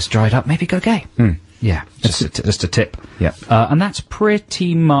 Sex life has dried up. Maybe go gay. Yeah, just a tip. Yeah. And that's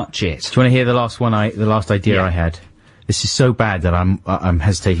pretty much it. Do you want to hear the last idea I had? This is so bad that I'm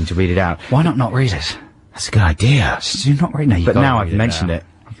hesitating to read it out. Why not read it? That's a good idea. Do you not read it? No, But now I've mentioned it.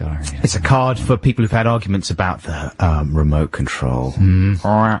 It's a card for people who've had arguments about the remote control. And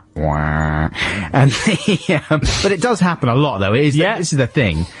but it does happen a lot, though. This is the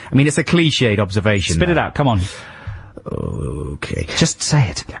thing. I mean, it's a cliched observation. Spit it out. Come on. Okay. Just say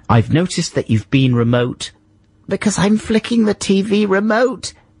it. I've noticed that you've been remote Because I'm flicking the TV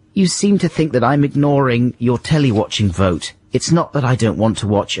remote. You seem to think that I'm ignoring your telly-watching vote. It's not that I don't want to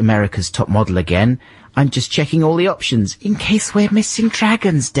watch America's Top Model again. I'm just checking all the options, in case we're missing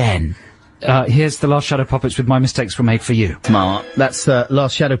Dragon's Den. Here's the Last Shadow Puppets with My Mistakes Were Made For You. Smart. That's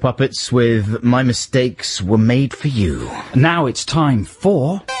Last Shadow Puppets with My Mistakes Were Made For You. Now it's time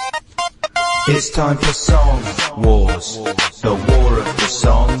for... It's time for Song Wars, the war of the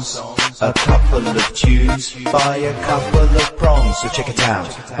songs. A couple of tunes by a couple of prongs, so check it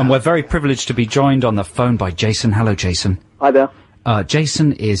out. And we're very privileged to be joined on the phone by Jason. Hello, Jason. Hi there.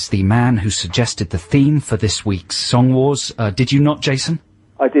 Jason is the man who suggested the theme for this week's Song Wars. Did you not, Jason?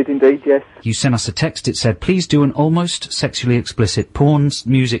 I did indeed, yes. You sent us a text. It said, please do an almost sexually explicit porn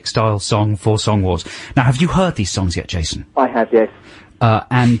music style song for Song Wars. Now, have you heard these songs yet, Jason? I have, yes.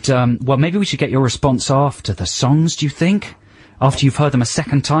 Well, maybe we should get your response after the songs, do you think? After you've heard them a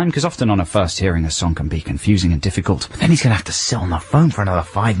second time? Because often on a first hearing, a song can be confusing and difficult. But then he's going to have to sit on the phone for another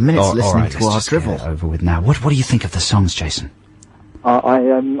 5 minutes listening to our drivel. Get it over with now. What do you think of the songs, Jason?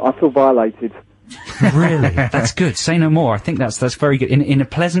 I feel violated. Really? That's good. Say no more. I think that's very good. In a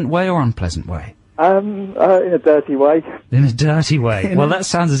pleasant way or unpleasant way? In a dirty way. In a dirty way. Well, that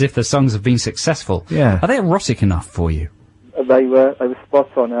sounds as if the songs have been successful. Yeah. Are they erotic enough for you? They were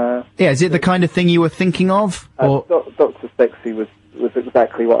spot on. Yeah, is it the kind of thing you were thinking of? Or Dr. Sexy was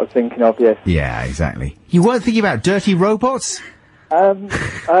exactly what I was thinking of, yes. Yeah, exactly. You weren't thinking about dirty robots?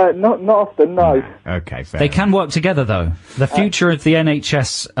 Not often, no. Okay, fair. They can work together, though. The future of the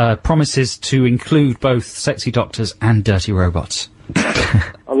NHS promises to include both sexy doctors and dirty robots.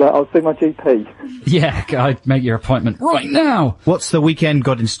 I'll see my GP. Yeah, I'd make your appointment right now. What's the weekend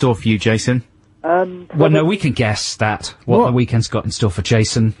got in store for you, Jason? Well, no, we can guess that. What the weekend's got in store for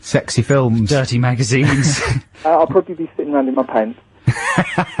Jason. Sexy films. Dirty magazines. I'll probably be sitting around in my pants.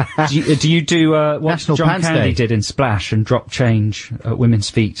 do you do what National John Pants Candy Day did in Splash and drop change at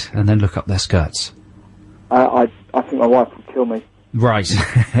women's feet and then look up their skirts? I think my wife would kill me. Right.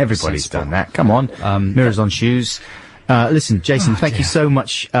 Everybody's done that. Come on. Mirrors on shoes. Listen, Jason, thank you so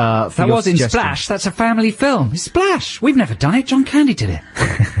much for that your was in suggestion. Splash. That's a family film. It's Splash. We've never done it. John Candy did it.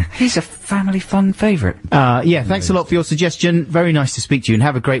 He's a family fun favourite. Yeah, thanks a lot for your suggestion. Very nice to speak to you, and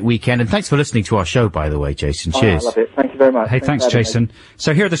have a great weekend. And thanks for listening to our show, by the way, Jason. Cheers. I love it. Thank you very much. Hey, thanks, Jason.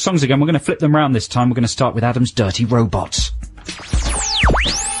 So here are the songs again. We're going to flip them around this time. We're going to start with Adam's Dirty Robots.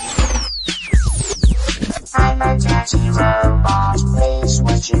 I'm a dirty robot, please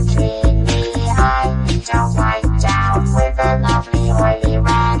would you clean me? I need a wipe down with a lovely oily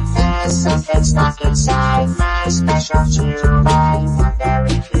rag. There's something stuck inside my special tube. I'm a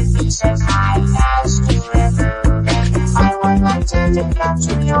very creepy, so kind as to remove it. I would like to dip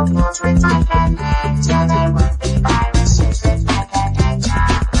into your pot with my pen, and there won't be viruses with my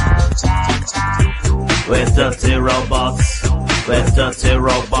protector. We're dirty robots, we're dirty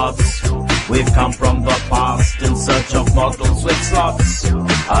robots. We've come from the past in search of models with slots.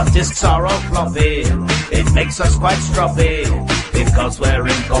 Our discs are all floppy, it makes us quite stroppy, because we're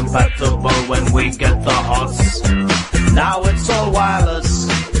incompatible when we get the hots. Now it's all wireless,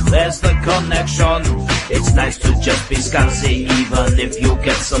 there's the connection. It's nice to just be scuzzy even if you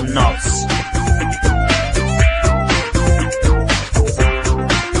get some knots.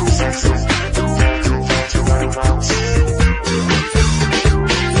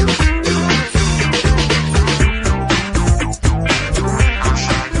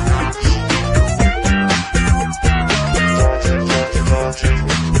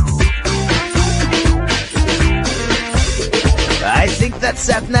 That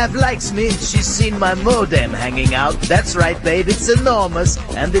Satnav likes me, she's seen my modem hanging out. That's right, babe, it's enormous,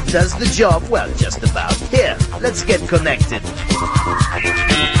 and it does the job, well, just about. Here, let's get connected.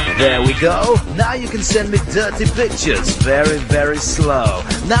 There we go. Now you can send me dirty pictures, very, very slow.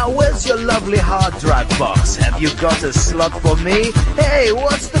 Now where's your lovely hard drive box? Have you got a slot for me? Hey,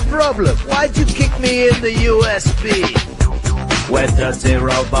 what's the problem? Why'd you kick me in the USB? We're dirty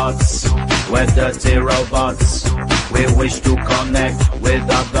robots, we're dirty robots. We wish to connect with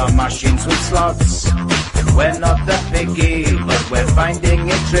other machines with slots. We're not that picky, but we're finding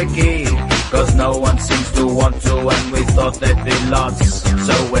it tricky. 'cause no one seems to want to, and we thought there'd be lots.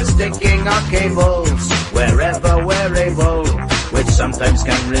 So we're sticking our cables wherever we're able, which sometimes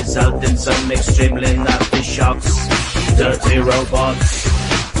can result in some extremely nasty shocks. Dirty robots.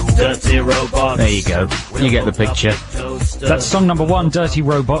 Dirty robots. There you go. You get the picture. That's song number 1, Dirty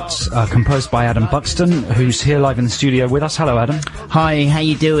Robots, composed by Adam Buxton, who's here live in the studio with us. Hello, Adam. Hi, how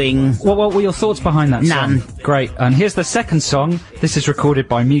you doing? What were your thoughts behind that song? None. Great. And here's the second song. This is recorded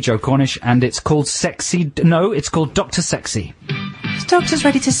by me, Joe Cornish, and it's called Sexy... No, it's called Dr. Sexy. The doctor's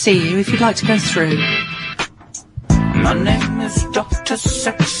ready to see you if you'd like to go through. My name is Dr.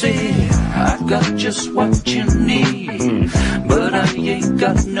 Sexy. I've got just what you need, but I ain't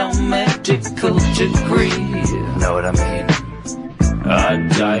got no medical degree. Know what I mean? I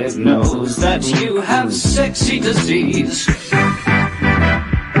diagnose that you have sexy disease.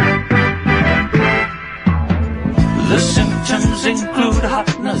 The symptoms include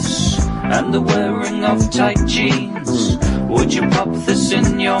hotness and the wearing of tight jeans. Would you pop this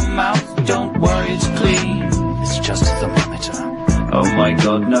in your mouth? Don't worry, it's clean. It's just a thermometer. Oh my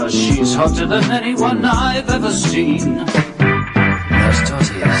god, nurse, she's hotter than anyone I've ever seen. Nurse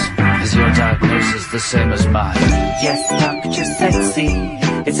Totties, is your diagnosis the same as mine? Yes, Dr. Sexy,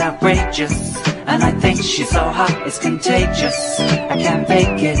 it's outrageous. And I think she's so hot, it's contagious. I can't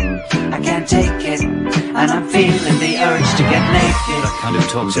fake it, I can't take it, and I'm feeling the urge to get naked. That kind of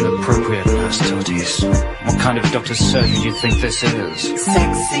talk's inappropriate, Nurse Totties. What kind of doctor's surgery do you think this is?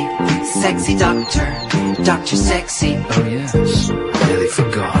 Sexy, sexy doctor, Dr. Sexy. Oh yes, I nearly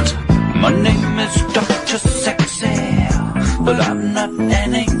forgot. My name is Dr. Sexy, but I'm not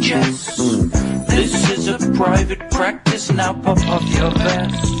NHS. This is a private practice, now pop off your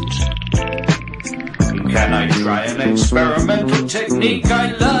vest. Can I try an experimental technique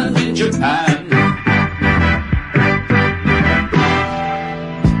I learned in Japan?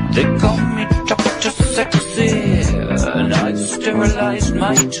 They call me Dr. Sexy, and I've sterilized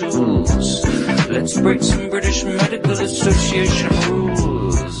my tools. Let's break some British Medical Association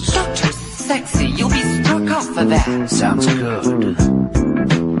rules. Dr. Sexy, you'll be struck off for that. Sounds good.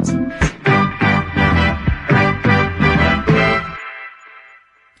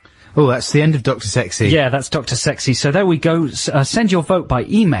 Oh, that's the end of Dr. Sexy. Yeah, that's Dr. Sexy. So there we go. Send your vote by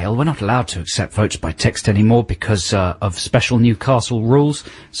email. We're not allowed to accept votes by text anymore because of special Newcastle rules.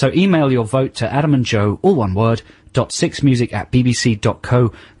 So email your vote to Adam and Joe, all one word,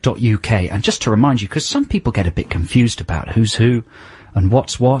 .6music@bbc.co.uk. And just to remind you, because some people get a bit confused about who's who and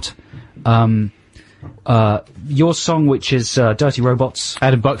what's what, your song, which is Dirty Robots.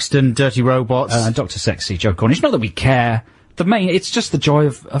 Adam Buxton, Dirty Robots. Dr. Sexy, Joe Cornish. Not that we care. It's just the joy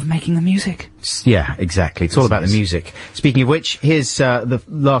of making the music. Yeah, exactly. It's all about the music. Speaking of which, here's the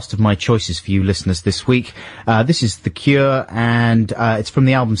last of my choices for you listeners this week. This is The Cure, and it's from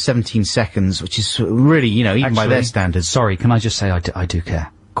the album 17 Seconds, which is really, even by their standards. Sorry, can I just say I do care.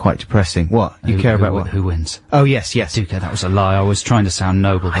 Quite depressing. What? You care about what? Who wins? Oh, yes. I do care. That was a lie. I was trying to sound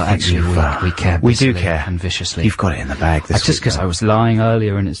noble, but actually we care. We do care. And viciously. You've got it in the bag this week. Just because I was lying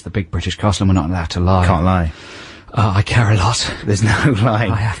earlier and it's the big British castle and we're not allowed to lie. Can't lie. I care a lot. There's no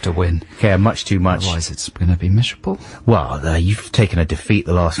lying. I have to win. Care much too much. Otherwise it's going to be miserable. Well, you've taken a defeat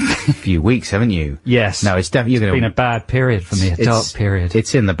the last few weeks, haven't you? Yes. No, it's definitely been a bad period for me, a dark period.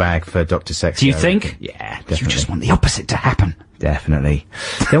 It's in the bag for Dr. Sexy. Do you think? Yeah, definitely. You just want the opposite to happen. Definitely.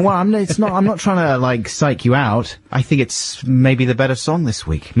 Then well, I'm not trying to psych you out. I think it's maybe the better song this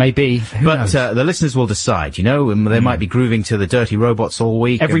week. Maybe. Who knows? The listeners will decide, they might be grooving to the Dirty Robots all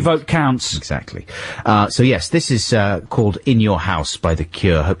week. Every vote counts. Exactly. So yes, this is called In Your House by The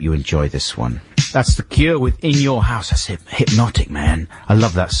Cure. Hope you enjoy this one. That's The Cure with In Your House. That's hypnotic, man. I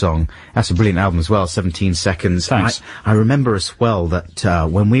love that song. That's a brilliant album as well, 17 Seconds. Thanks. I remember as well that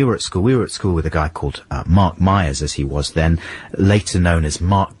when we were at school with a guy called Mark Myers, as he was then, later known as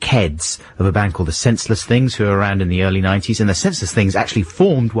Mark Keds, of a band called The Senseless Things, who were around in the early 90s. And The Senseless Things actually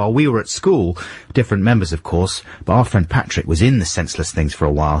formed while we were at school. Different members, of course. But our friend Patrick was in The Senseless Things for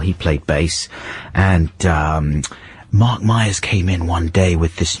a while. He played bass. And Mark Myers came in one day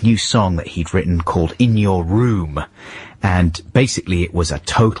with this new song that he'd written called In Your Room. And basically it was a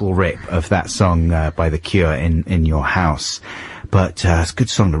total rip of that song by The Cure, In Your House. But it's a good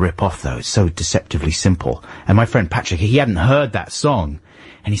song to rip off, though. It's so deceptively simple. And my friend Patrick, he hadn't heard that song.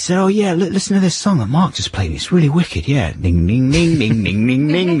 And he said, oh yeah, listen to this song that Mark just played. It's really wicked, yeah. Ding, ding, ding, ding, ding, ding,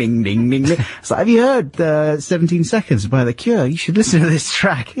 ding, ding, ding, ding, ding. It's like, have you heard 17 Seconds by The Cure? You should listen to this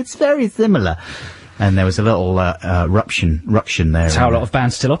track. It's very similar. And there was a little ruction there. That's how a lot of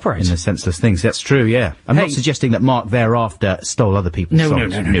bands still operate. In the senseless things. That's true, yeah. I'm not suggesting that Mark thereafter stole other people's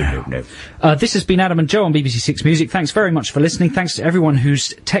songs. No. This has been Adam and Joe on BBC Six Music. Thanks very much for listening. Thanks to everyone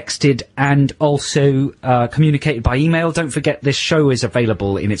who's texted and also communicated by email. Don't forget this show is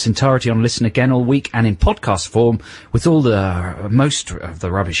available in its entirety on Listen Again all week and in podcast form with all the most of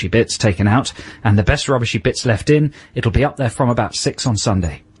the rubbishy bits taken out and the best rubbishy bits left in. It'll be up there from about 6 on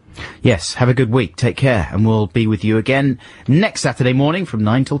Sunday. Yes, have a good week. Take care. And we'll be with you again next Saturday morning from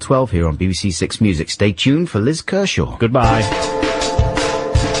 9 till 12 here on BBC Six Music. Stay tuned for Liz Kershaw. Goodbye.